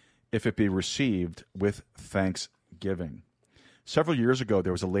 if it be received with thanksgiving. Several years ago,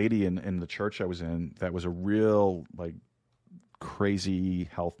 there was a lady in the church I was in that was a real, like, crazy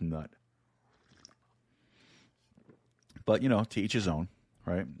health nut. But, you know, to each his own,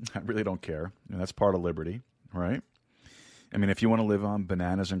 right? I really don't care. And that's part of liberty, right? I mean, if you want to live on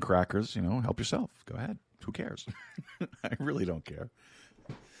bananas and crackers, you know, help yourself. Go ahead. Who cares? I really don't care.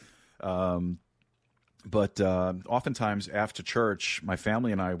 But oftentimes after church, my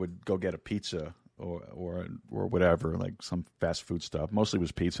family and I would go get a pizza or whatever, like some fast food stuff. Mostly it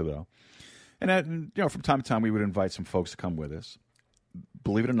was pizza, though. And from time to time, we would invite some folks to come with us.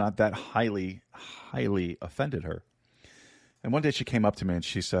 Believe it or not, that highly, highly offended her. And one day she came up to me and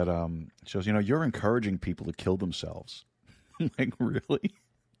she said, she goes, you're encouraging people to kill themselves. I'm like, really?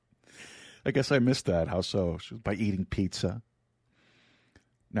 I guess I missed that. How so? She was, by eating pizza.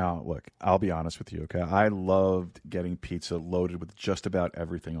 Now, look, I'll be honest with you, okay? I loved getting pizza loaded with just about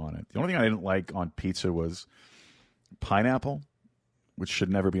everything on it. The only thing I didn't like on pizza was pineapple, which should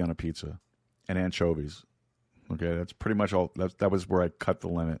never be on a pizza, and anchovies. Okay, that's pretty much all. That was where I cut the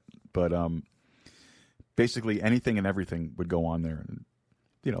limit. But basically anything and everything would go on there, and,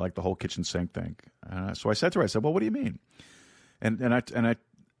 like the whole kitchen sink thing. So I said to her, well, what do you mean? And I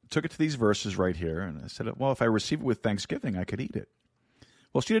took it to these verses right here, and I said, well, if I receive it with thanksgiving, I could eat it.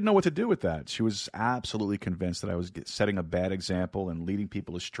 Well, she didn't know what to do with that. She was absolutely convinced that I was setting a bad example and leading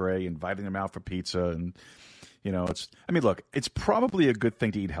people astray, inviting them out for pizza. And, look, it's probably a good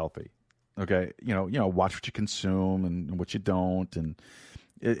thing to eat healthy. Okay. Watch what you consume and what you don't. And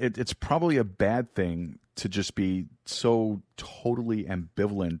it's probably a bad thing to just be so totally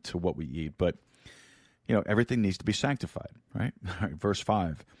ambivalent to what we eat. But, everything needs to be sanctified, right? All right, verse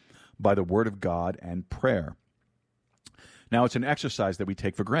 5, by the word of God and prayer. Now, it's an exercise that we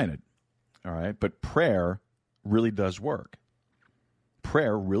take for granted, all right? But prayer really does work.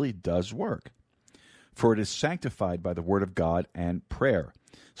 Prayer really does work. For it is sanctified by the word of God and prayer.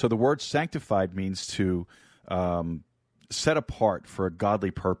 So the word sanctified means to set apart for a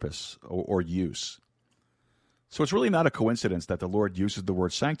godly purpose or use. So it's really not a coincidence that the Lord uses the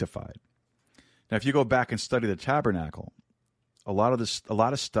word sanctified. Now, if you go back and study the tabernacle, a lot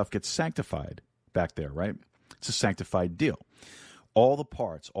of stuff gets sanctified back there, right? It's a sanctified deal. All the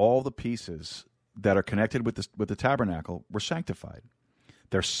parts, all the pieces that are connected with the tabernacle were sanctified.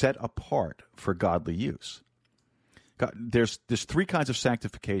 They're set apart for godly use. There's three kinds of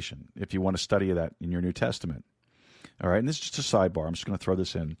sanctification if you want to study that in your New Testament. All right, and this is just a sidebar. I'm just going to throw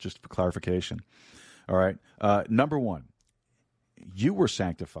this in just for clarification. All right, number one, you were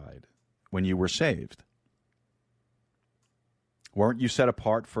sanctified when you were saved. Weren't you set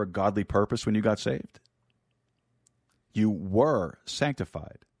apart for a godly purpose when you got saved? You were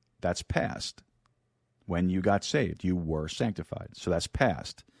sanctified. That's past. When you got saved, you were sanctified. So that's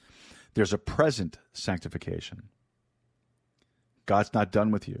past. There's a present sanctification. God's not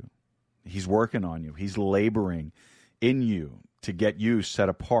done with you. He's working on you. He's laboring in you to get you set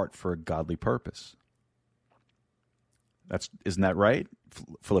apart for a godly purpose. Isn't that right?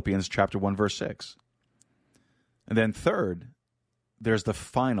 Philippians chapter 1, verse 6. And then third, there's the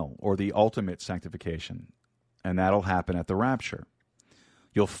final or the ultimate sanctification. And that'll happen at the rapture.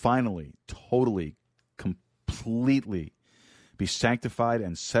 You'll finally, totally, completely be sanctified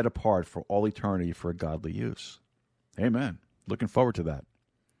and set apart for all eternity for a godly use. Amen. Looking forward to that.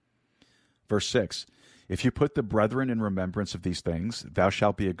 Verse 6, if you put the brethren in remembrance of these things, thou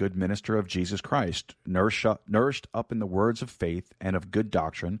shalt be a good minister of Jesus Christ, nourished up in the words of faith and of good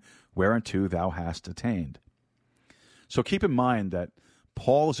doctrine, whereunto thou hast attained. So keep in mind that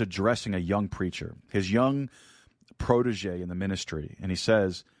Paul is addressing a young preacher, his young protege in the ministry, and he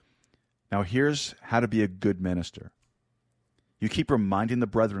says, now here's how to be a good minister. You keep reminding the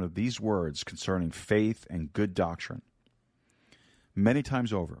brethren of these words concerning faith and good doctrine. Many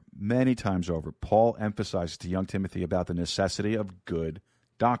times over, Paul emphasizes to young Timothy about the necessity of good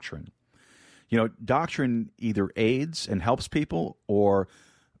doctrine. You know, doctrine either aids and helps people, or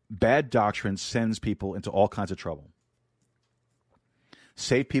bad doctrine sends people into all kinds of trouble.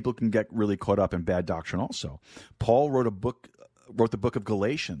 Saved people can get really caught up in bad doctrine also. Paul wrote the book of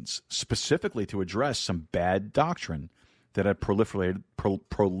Galatians specifically to address some bad doctrine that had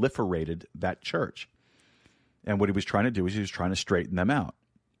proliferated that church. And what he was trying to do is he was trying to straighten them out.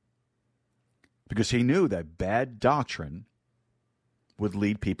 Because he knew that bad doctrine would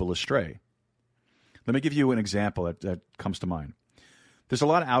lead people astray. Let me give you an example that comes to mind. There's a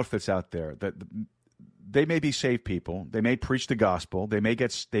lot of outfits out there that they may be saved people. They may preach the gospel. They may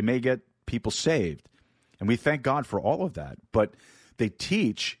get people saved. And we thank God for all of that. But they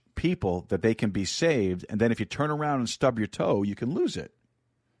teach people that they can be saved, and then if you turn around and stub your toe, you can lose it.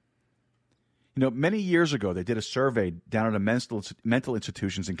 You know, many years ago, they did a survey down at mental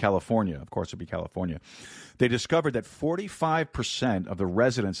institutions in California. Of course, it would be California. They discovered that 45% of the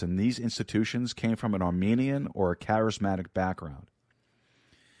residents in these institutions came from an Armenian or a charismatic background.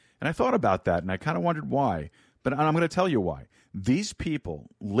 And I thought about that, and I kind of wondered why. But I'm going to tell you why. These people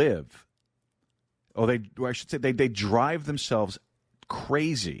live, they drive themselves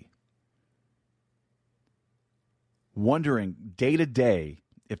crazy, wondering day to day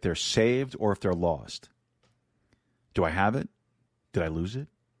if they're saved or if they're lost. Do I have it? Did I lose it?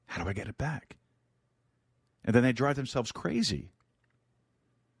 How do I get it back? And then they drive themselves crazy.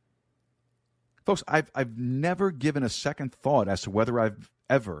 Folks, I've never given a second thought as to whether I've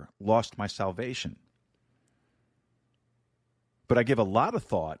ever lost my salvation. But I give a lot of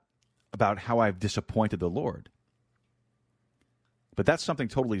thought about how I've disappointed the Lord. But that's something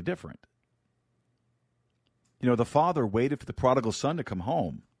totally different. You know, the father waited for the prodigal son to come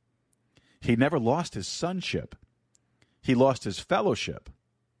home. He never lost his sonship. He lost his fellowship.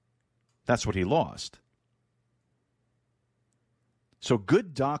 That's what he lost. So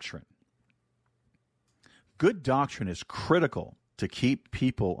good doctrine is critical to keep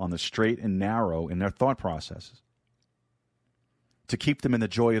people on the straight and narrow in their thought processes, to keep them in the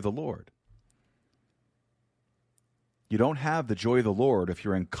joy of the Lord. You don't have the joy of the Lord if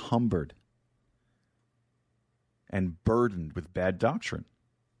you're encumbered and burdened with bad doctrine.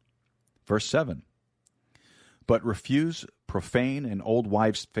 Verse 7, but refuse profane and old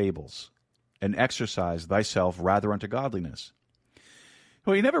wives' fables, and exercise thyself rather unto godliness.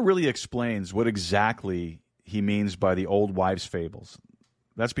 Well, he never really explains what exactly he means by the old wives' fables.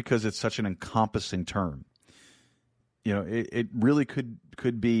 That's because it's such an encompassing term. You know, it really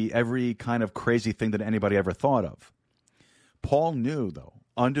could be every kind of crazy thing that anybody ever thought of. Paul knew, though,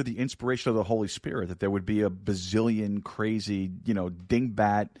 under the inspiration of the Holy Spirit, that there would be a bazillion crazy,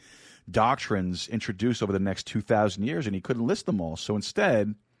 dingbat doctrines introduced over the next 2,000 years, and he couldn't list them all. So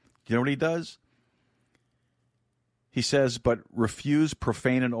instead, you know what he does? He says, but refuse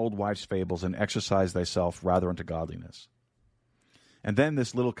profane and old wives' fables, and exercise thyself rather unto godliness. And then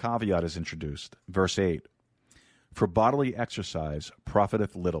this little caveat is introduced. Verse 8, for bodily exercise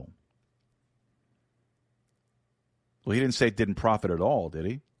profiteth little. Well, he didn't say it didn't profit at all, did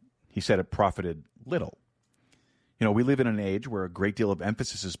he? He said it profited little. You know, we live in an age where a great deal of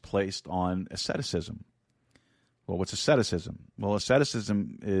emphasis is placed on asceticism. Well, what's asceticism? Well,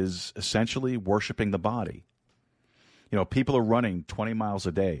 asceticism is essentially worshiping the body. You know, people are running 20 miles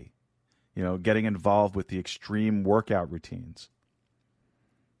a day, getting involved with the extreme workout routines.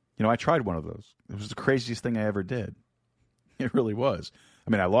 You know, I tried one of those. It was the craziest thing I ever did. It really was.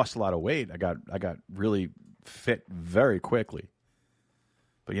 I mean, I lost a lot of weight. I got really fit very quickly.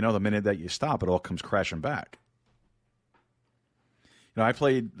 But the minute that you stop, it all comes crashing back. I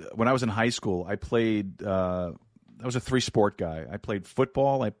played, when I was in high school, I was a three-sport guy. I played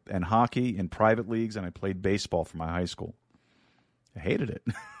football and hockey in private leagues, and I played baseball for my high school. I hated it.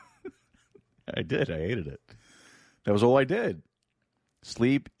 I hated it. That was all I did.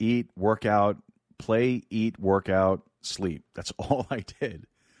 Sleep, eat, workout, play, eat, workout, sleep. That's all I did.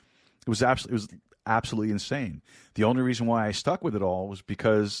 It was absolutely insane. The only reason why I stuck with it all was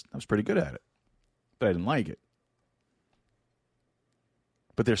because I was pretty good at it, but I didn't like it.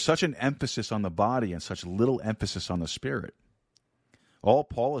 But there's such an emphasis on the body and such little emphasis on the spirit. All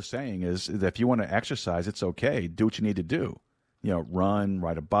Paul is saying is that if you want to exercise, it's okay. Do what you need to do. Run,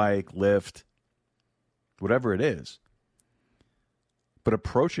 ride a bike, lift, whatever it is. But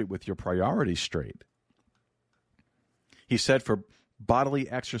approach it with your priorities straight. He said, for bodily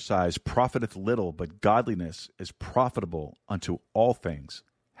exercise profiteth little, but godliness is profitable unto all things,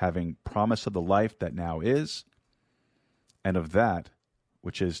 having promise of the life that now is, and of that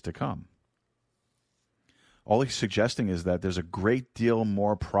which is to come. All he's suggesting is that there's a great deal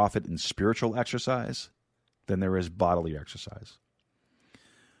more profit in spiritual exercise than there is bodily exercise.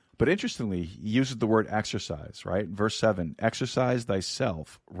 But interestingly, he uses the word exercise, right? Verse 7, exercise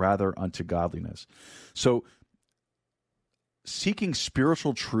thyself rather unto godliness. So seeking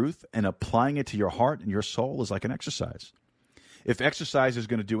spiritual truth and applying it to your heart and your soul is like an exercise. If exercise is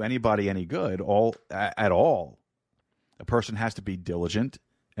going to do anybody any good at all, a person has to be diligent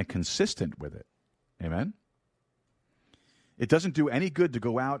and consistent with it. Amen? It doesn't do any good to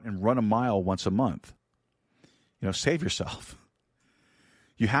go out and run a mile once a month. Save yourself.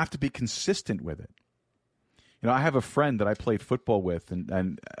 You have to be consistent with it. I have a friend that I played football with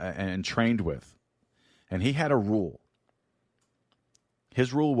and trained with, and he had a rule.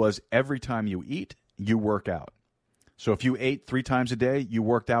 His rule was every time you eat, you work out. So if you ate 3 times a day, you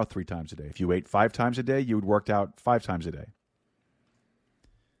worked out 3 times a day. If you ate 5 times a day, you would work out 5 times a day.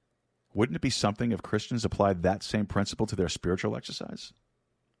 Wouldn't it be something if Christians applied that same principle to their spiritual exercise?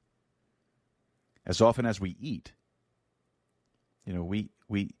 As often as we eat, we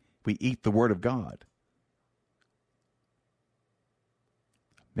eat the Word of God.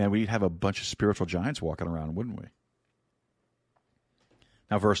 Man, we'd have a bunch of spiritual giants walking around, wouldn't we?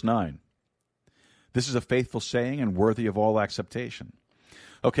 Now, verse 9. This is a faithful saying and worthy of all acceptation.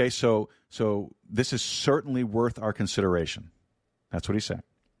 Okay, so this is certainly worth our consideration. That's what he's saying.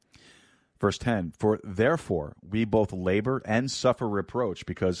 Verse 10, for therefore we both labor and suffer reproach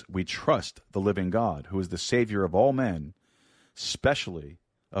because we trust the living God, who is the Savior of all men, especially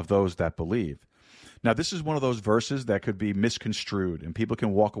of those that believe. Now, this is one of those verses that could be misconstrued, and people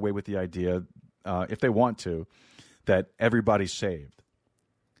can walk away with the idea, if they want to, that everybody's saved.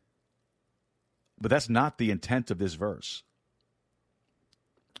 But that's not the intent of this verse.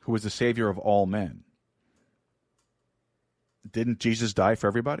 Who is the Savior of all men? Didn't Jesus die for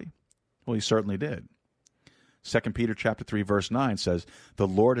everybody? Well, he certainly did. 2 Peter chapter 3, verse 9 says, the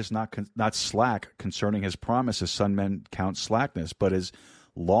Lord is not slack concerning his promise, as some men count slackness, but is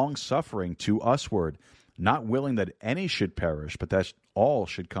long-suffering to usward, not willing that any should perish, but that all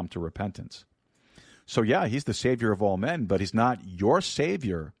should come to repentance. So yeah, he's the Savior of all men, but he's not your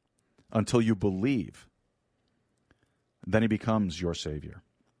Savior until you believe. Then he becomes your Savior.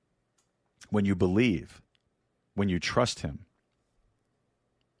 When you believe, when you trust him.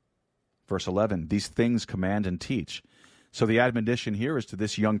 Verse 11, these things command and teach. So the admonition here is to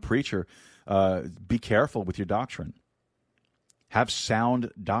this young preacher, be careful with your doctrine. Have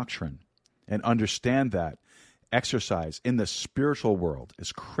sound doctrine and understand that exercise in the spiritual world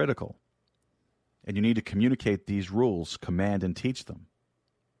is critical. And you need to communicate these rules, command and teach them.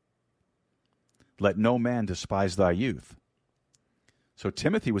 Let no man despise thy youth. So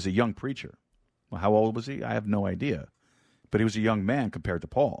Timothy was a young preacher. Well, how old was he? I have no idea. But he was a young man compared to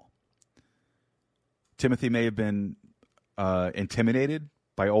Paul. Timothy may have been intimidated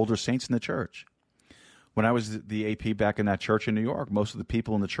by older saints in the church. When I was the AP back in that church in New York, most of the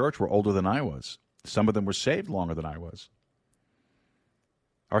people in the church were older than I was. Some of them were saved longer than I was.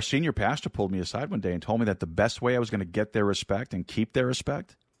 Our senior pastor pulled me aside one day and told me that the best way I was going to get their respect and keep their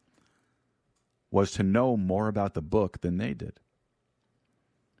respect was to know more about the book than they did.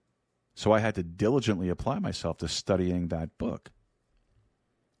 So I had to diligently apply myself to studying that book.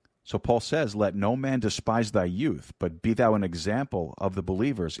 So Paul says, let no man despise thy youth, but be thou an example of the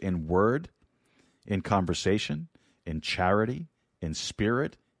believers in word, in conversation, in charity, in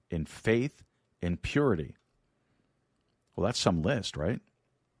spirit, in faith, in purity. Well, that's some list, right?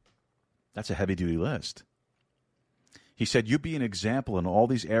 That's a heavy-duty list. He said, you be an example in all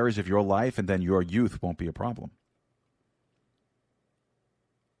these areas of your life, and then your youth won't be a problem.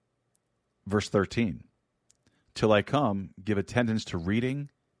 Verse 13, till I come, give attendance to reading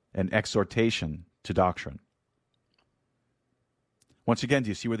and exhortation to doctrine. Once again, do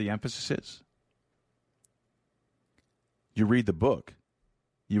you see where the emphasis is? You read the book.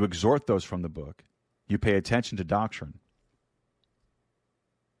 You exhort those from the book. You pay attention to doctrine.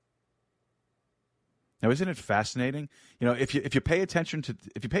 Now, isn't it fascinating? If you pay attention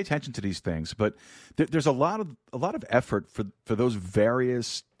to these things, but there's a lot of effort for those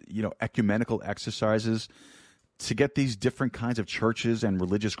various ecumenical exercises to get these different kinds of churches and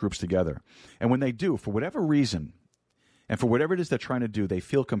religious groups together. And when they do, for whatever reason, and for whatever it is they're trying to do, they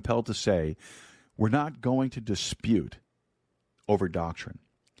feel compelled to say, we're not going to dispute over doctrine.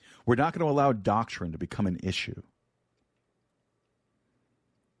 We're not going to allow doctrine to become an issue.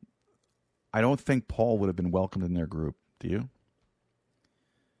 I don't think Paul would have been welcomed in their group. Do you?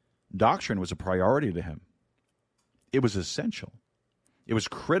 Doctrine was a priority to him. It was essential. It was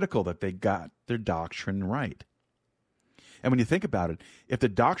critical that they got their doctrine right. And when you think about it, if the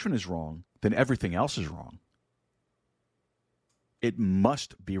doctrine is wrong, then everything else is wrong. it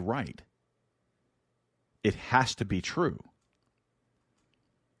must be right. It has to be true.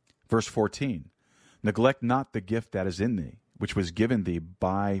 Verse 14, neglect not the gift that is in thee, which was given thee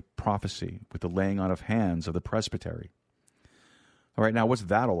by prophecy with the laying on of hands of the presbytery. All right, now what's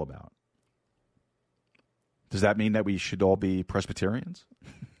that all about? Does that mean that we should all be Presbyterians?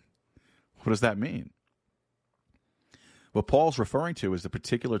 What does that mean? What Paul's referring to is the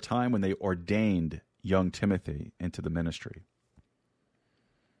particular time when they ordained young Timothy into the ministry.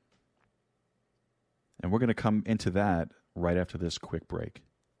 And we're going to come into that right after this quick break.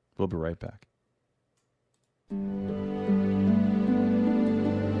 We'll be right back.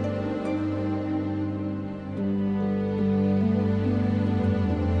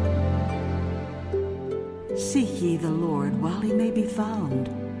 Seek ye the Lord while he may be found.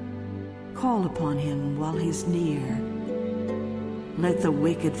 Call upon him while he's near. Let the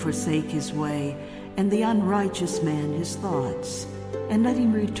wicked forsake his way, and the unrighteous man his thoughts, and let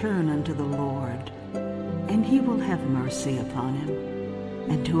him return unto the Lord, and he will have mercy upon him,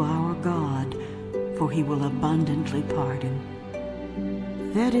 and to our God, for he will abundantly pardon.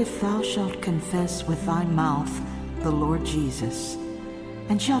 That if thou shalt confess with thy mouth the Lord Jesus,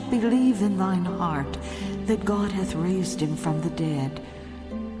 and shalt believe in thine heart that God hath raised him from the dead,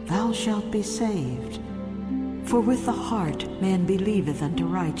 thou shalt be saved. For with the heart man believeth unto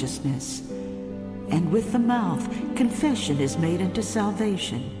righteousness, and with the mouth confession is made unto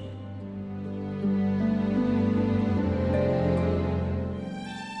salvation.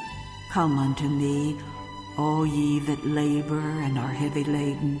 Come unto me, all ye that labor and are heavy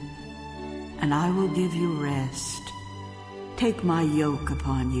laden, and I will give you rest. Take my yoke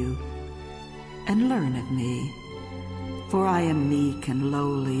upon you, and learn of me, for I am meek and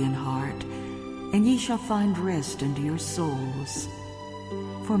lowly in heart, and ye shall find rest unto your souls.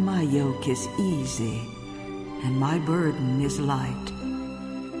 For my yoke is easy, and my burden is light.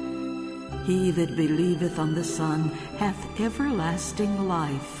 He that believeth on the Son hath everlasting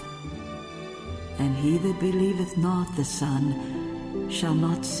life, and he that believeth not the Son shall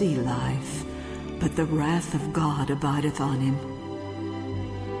not see life, but the wrath of God abideth on him.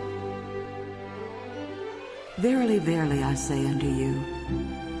 Verily, verily, I say unto you,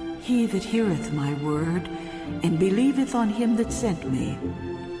 he that heareth my word, and believeth on him that sent me,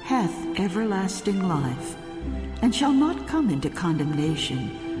 hath everlasting life, and shall not come into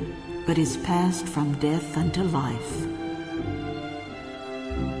condemnation, but is passed from death unto life.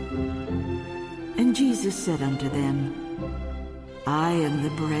 And Jesus said unto them, I am the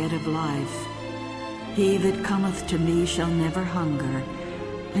bread of life. He that cometh to me shall never hunger,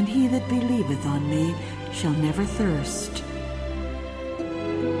 and he that believeth on me shall never thirst.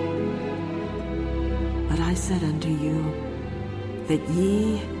 But I said unto you, that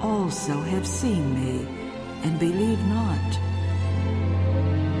ye also have seen me, and believe not.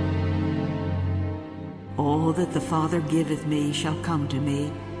 All that the Father giveth me shall come to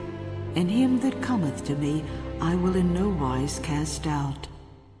me, and him that cometh to me I will in no wise cast out.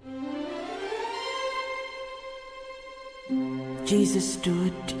 Jesus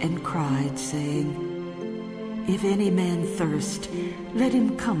stood and cried, saying, If any man thirst, let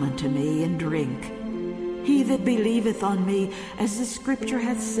him come unto me and drink. He that believeth on me, as the Scripture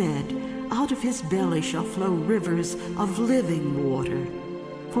hath said, out of his belly shall flow rivers of living water.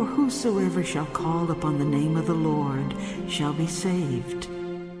 For whosoever shall call upon the name of the Lord shall be saved.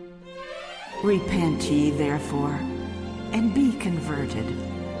 Repent ye therefore, and be converted,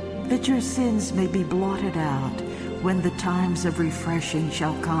 that your sins may be blotted out, when the times of refreshing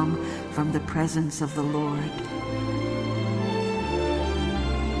shall come from the presence of the Lord.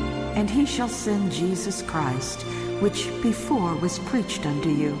 And he shall send Jesus Christ, which before was preached unto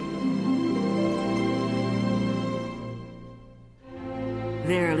you.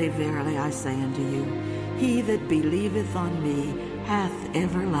 Verily, verily, I say unto you, he that believeth on me hath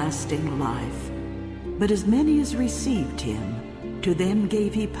everlasting life. But as many as received him, to them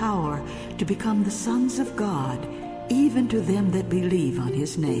gave he power to become the sons of God, even to them that believe on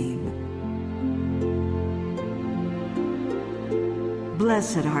his name.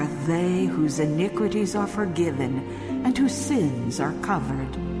 Blessed are they whose iniquities are forgiven, and whose sins are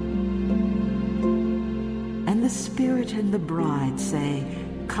covered. And the Spirit and the bride say,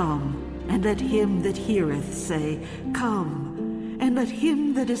 Come, and let him that heareth say, Come, and let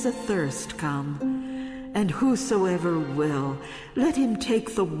him that is athirst come. And whosoever will, let him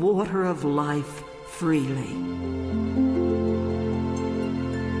take the water of life freely.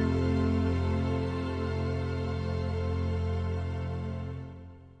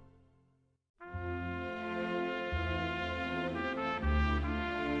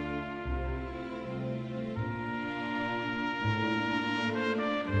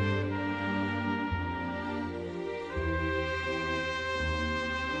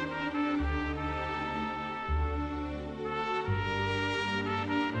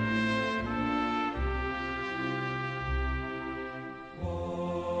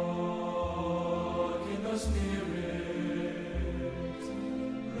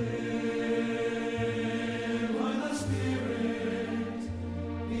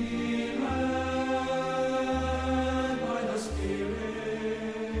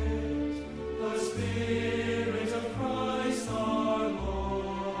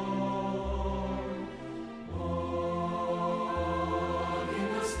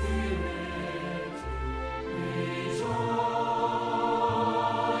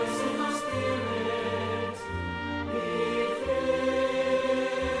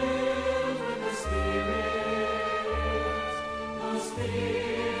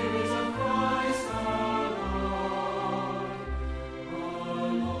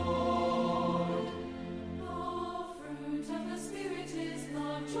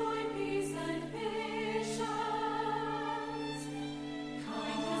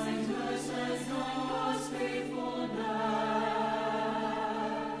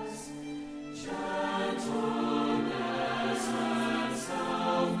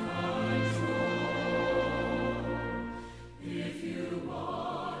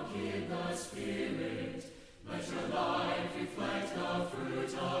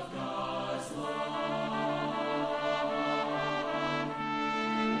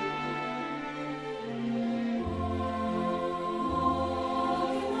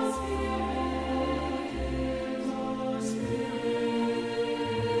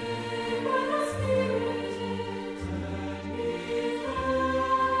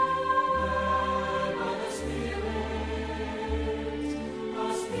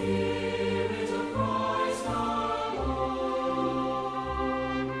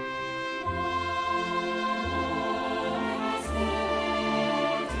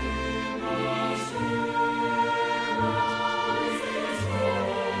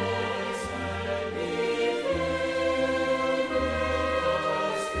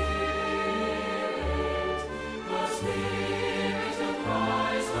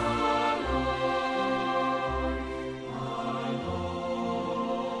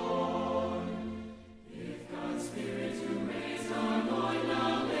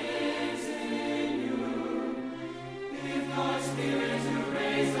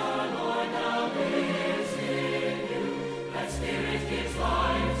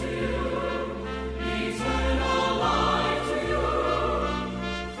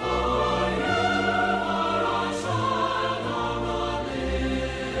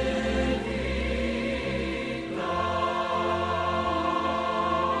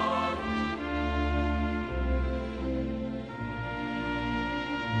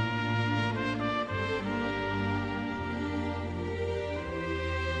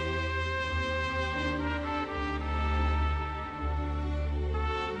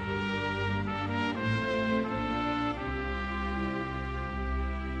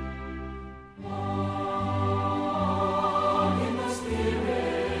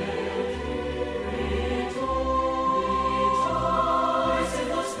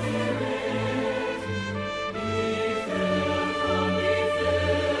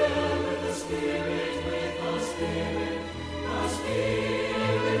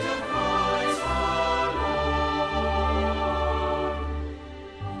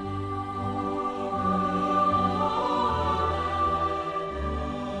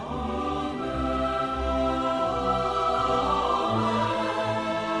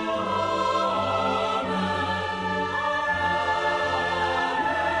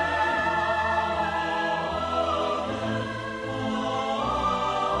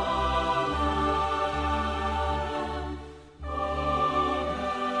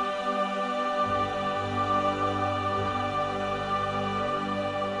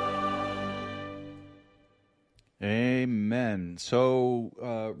 Amen.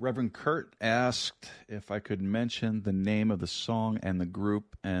 So Reverend Kurt asked if I could mention the name of the song and the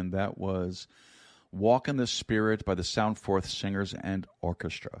group, and that was Walk in the Spirit by the Soundforth Singers and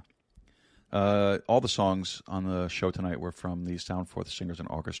Orchestra. All the songs on the show tonight were from the Soundforth Singers and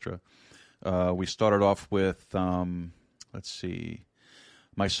Orchestra. We started off with, let's see,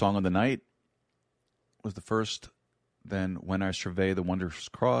 My Song of the Night was the first. Then When I Survey the Wondrous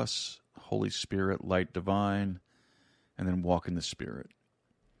Cross, Holy Spirit, Light Divine, and then Walk in the Spirit.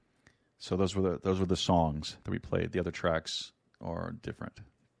 So those were the songs that we played. The other tracks are different.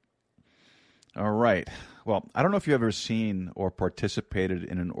 All right. Well, I don't know if you've ever seen or participated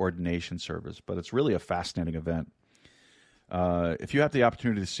in an ordination service, but it's really a fascinating event. If you have the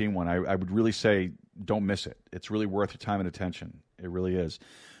opportunity to see one, I would really say don't miss it. It's really worth your time and attention. It really is.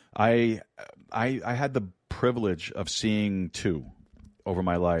 I had the privilege of seeing two over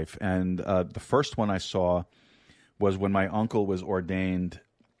my life, and the first one I saw was when my uncle was ordained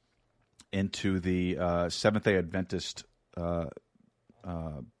into the Seventh-day Adventist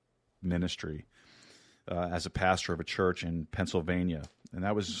ministry as a pastor of a church in Pennsylvania. And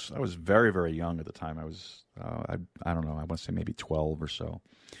I was very, very young at the time. I was, I don't know, I want to say maybe 12 or so.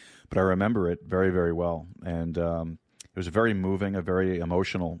 But I remember it very, very well. And it was a very moving, a very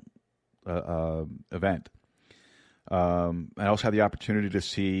emotional event. I also had the opportunity to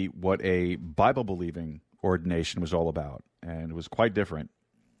see what a Bible-believing ordination was all about. And it was quite different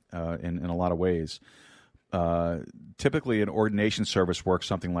in a lot of ways. Typically, an ordination service works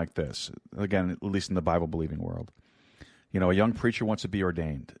something like this. Again, at least in the Bible-believing world. You know, a young preacher wants to be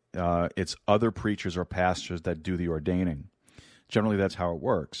ordained. It's other preachers or pastors that do the ordaining. Generally, that's how it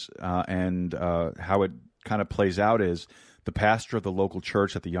works. And how it kind of plays out is the pastor of the local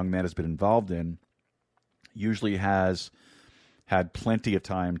church that the young man has been involved in usually has had plenty of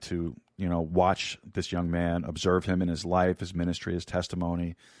time to, you know, watch this young man, observe him in his life, his ministry, his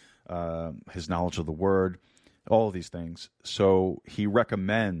testimony, his knowledge of the word, all of these things. So he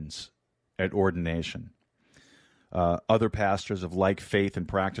recommends an ordination. Other pastors of like faith and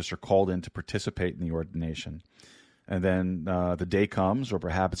practice are called in to participate in the ordination. And then the day comes, or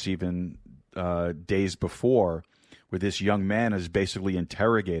perhaps even days before, where this young man is basically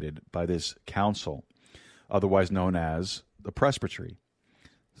interrogated by this council, otherwise known as the presbytery.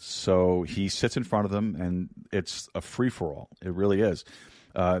 So he sits in front of them, and it's a free-for-all. It really is.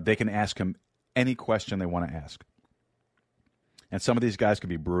 They can ask him any question they want to ask. And some of these guys can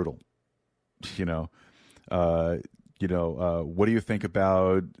be brutal, you know. What do you think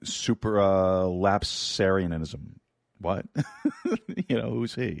about supralapsarianism? What?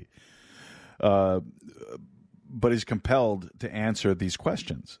 Who's he? But he's compelled to answer these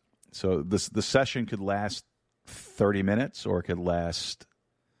questions. So the session could last 30 minutes, or it could last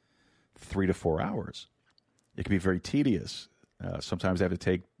 3 to 4 hours. It can be very tedious. Sometimes they have to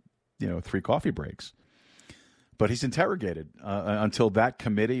take, 3 coffee breaks. But he's interrogated until that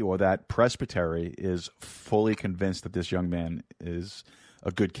committee or that presbytery is fully convinced that this young man is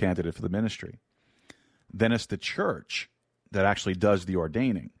a good candidate for the ministry. Then it's the church that actually does the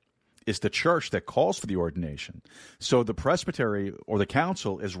ordaining. It's the church that calls for the ordination. So the presbytery or the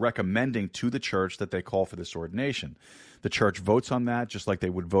council is recommending to the church that they call for this ordination. The church votes on that just like they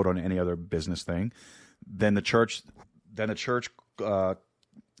would vote on any other business thing. Then the church calls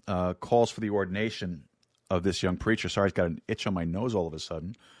for the ordination of this young preacher. Sorry, I've got an itch on my nose all of a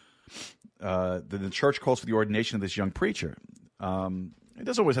sudden. The church calls for the ordination of this young preacher. It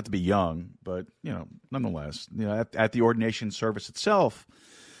doesn't always have to be young, but, nonetheless, at the ordination service itself.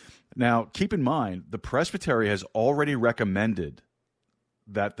 Now, keep in mind, the presbytery has already recommended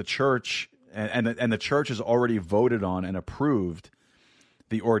that the church, and the church has already voted on and approved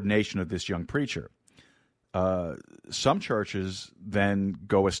the ordination of this young preacher. Some churches then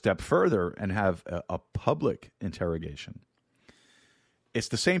go a step further and have a public interrogation. It's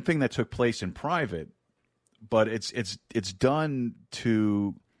the same thing that took place in private, but it's done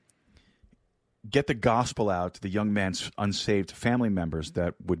to get the gospel out to the young man's unsaved family members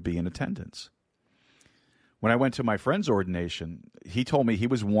that would be in attendance. When I went to my friend's ordination, he told me he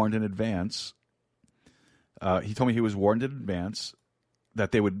was warned in advance.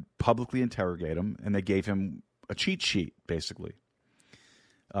 That they would publicly interrogate him, and they gave him a cheat sheet, basically.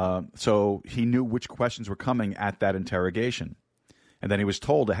 So he knew which questions were coming at that interrogation. And then he was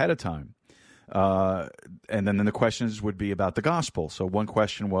told ahead of time. And then the questions would be about the gospel. So one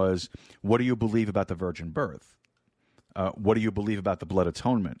question was, what do you believe about the virgin birth? What do you believe about the blood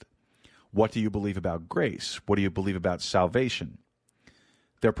atonement? What do you believe about grace? What do you believe about salvation?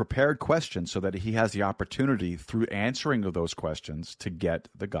 They're prepared questions so that he has the opportunity through answering of those questions to get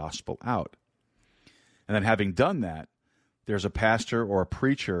the gospel out. And then having done that, there's a pastor or a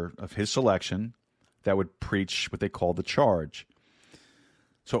preacher of his selection that would preach what they call the charge.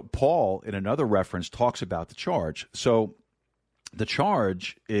 So Paul, in another reference, talks about the charge. So the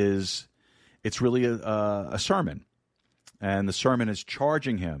charge it's really a sermon. And the sermon is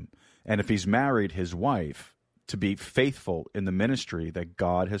charging him, and if he's married, his wife, to be faithful in the ministry that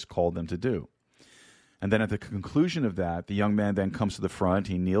God has called them to do. And then at the conclusion of that, the young man then comes to the front,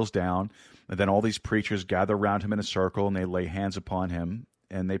 he kneels down, and then all these preachers gather around him in a circle, and they lay hands upon him,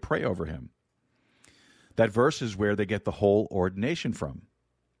 and they pray over him. That verse is where they get the whole ordination from.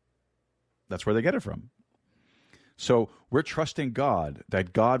 That's where they get it from. So we're trusting God,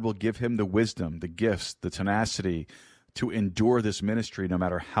 that God will give him the wisdom, the gifts, the tenacity to endure this ministry no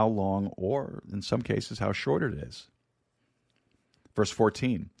matter how long or, in some cases, how short it is. Verse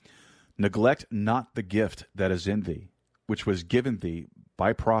 14, neglect not the gift that is in thee, which was given thee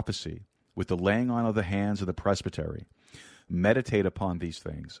by prophecy with the laying on of the hands of the presbytery. Meditate upon these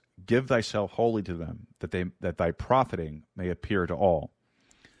things. Give thyself wholly to them, that thy profiting may appear to all.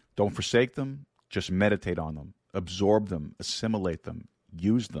 Don't forsake them. Just meditate on them. Absorb them. Assimilate them.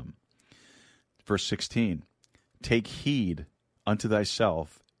 Use them. Verse 16, take heed unto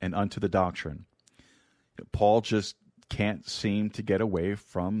thyself and unto the doctrine. Paul just can't seem to get away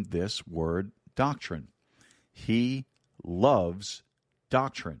from this word doctrine. He loves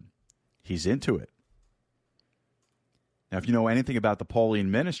doctrine. He's into it. Now, if you know anything about the Pauline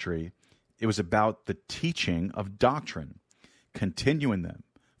ministry, it was about the teaching of doctrine, continuing them.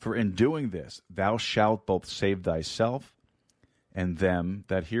 For in doing this, thou shalt both save thyself and them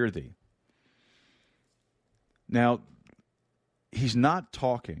that hear thee. Now, he's not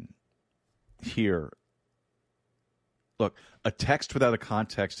talking here. Look, a text without a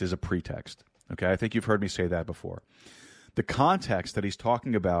context is a pretext. Okay, I think you've heard me say that before. The context that he's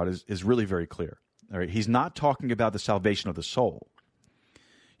talking about is really very clear. All right, he's not talking about the salvation of the soul.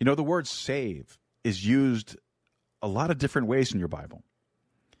 You know, the word save is used a lot of different ways in your Bible,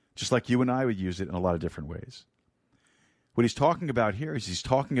 just like you and I would use it in a lot of different ways. What he's talking about here is he's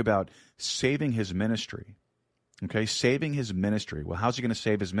talking about saving his ministry. Okay, saving his ministry. Well, how's he going to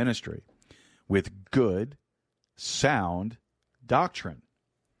save his ministry? With good, sound doctrine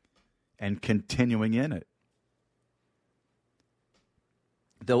and continuing in it.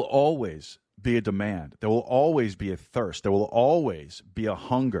 There'll always be a demand. There will always be a thirst. There will always be a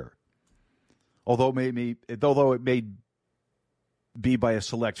hunger. Although it may be by a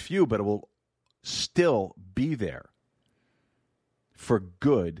select few, but it will still be there for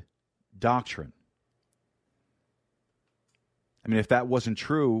good doctrine. I mean, if that wasn't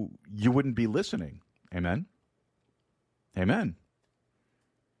true, you wouldn't be listening. Amen? Amen.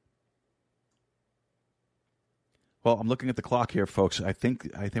 Well, I'm looking at the clock here, folks. I think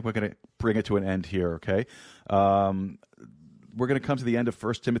we're going to bring it to an end here, okay? We're going to come to the end of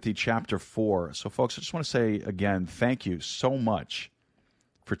 1 Timothy chapter 4. So, folks, I just want to say again, thank you so much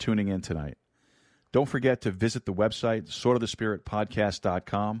for tuning in tonight. Don't forget to visit the website,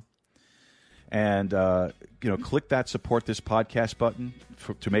 swordofthespiritpodcast.com. And, click that support this podcast button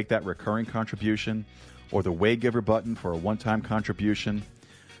to make that recurring contribution, or the way giver button for a one-time contribution.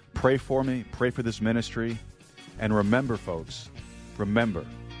 Pray for me. Pray for this ministry. And remember, folks,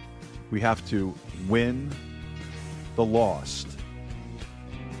 we have to win the lost.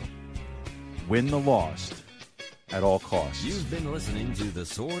 Win the lost at all costs. You've been listening to the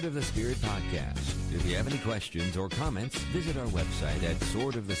Sword of the Spirit podcast. If you have any questions or comments, visit our website at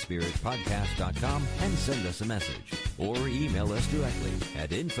swordofthespiritpodcast.com and send us a message. Or email us directly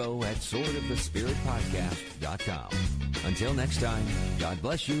at info@swordofthespiritpodcast.com. Until next time, God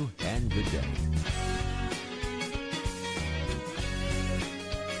bless you and good day.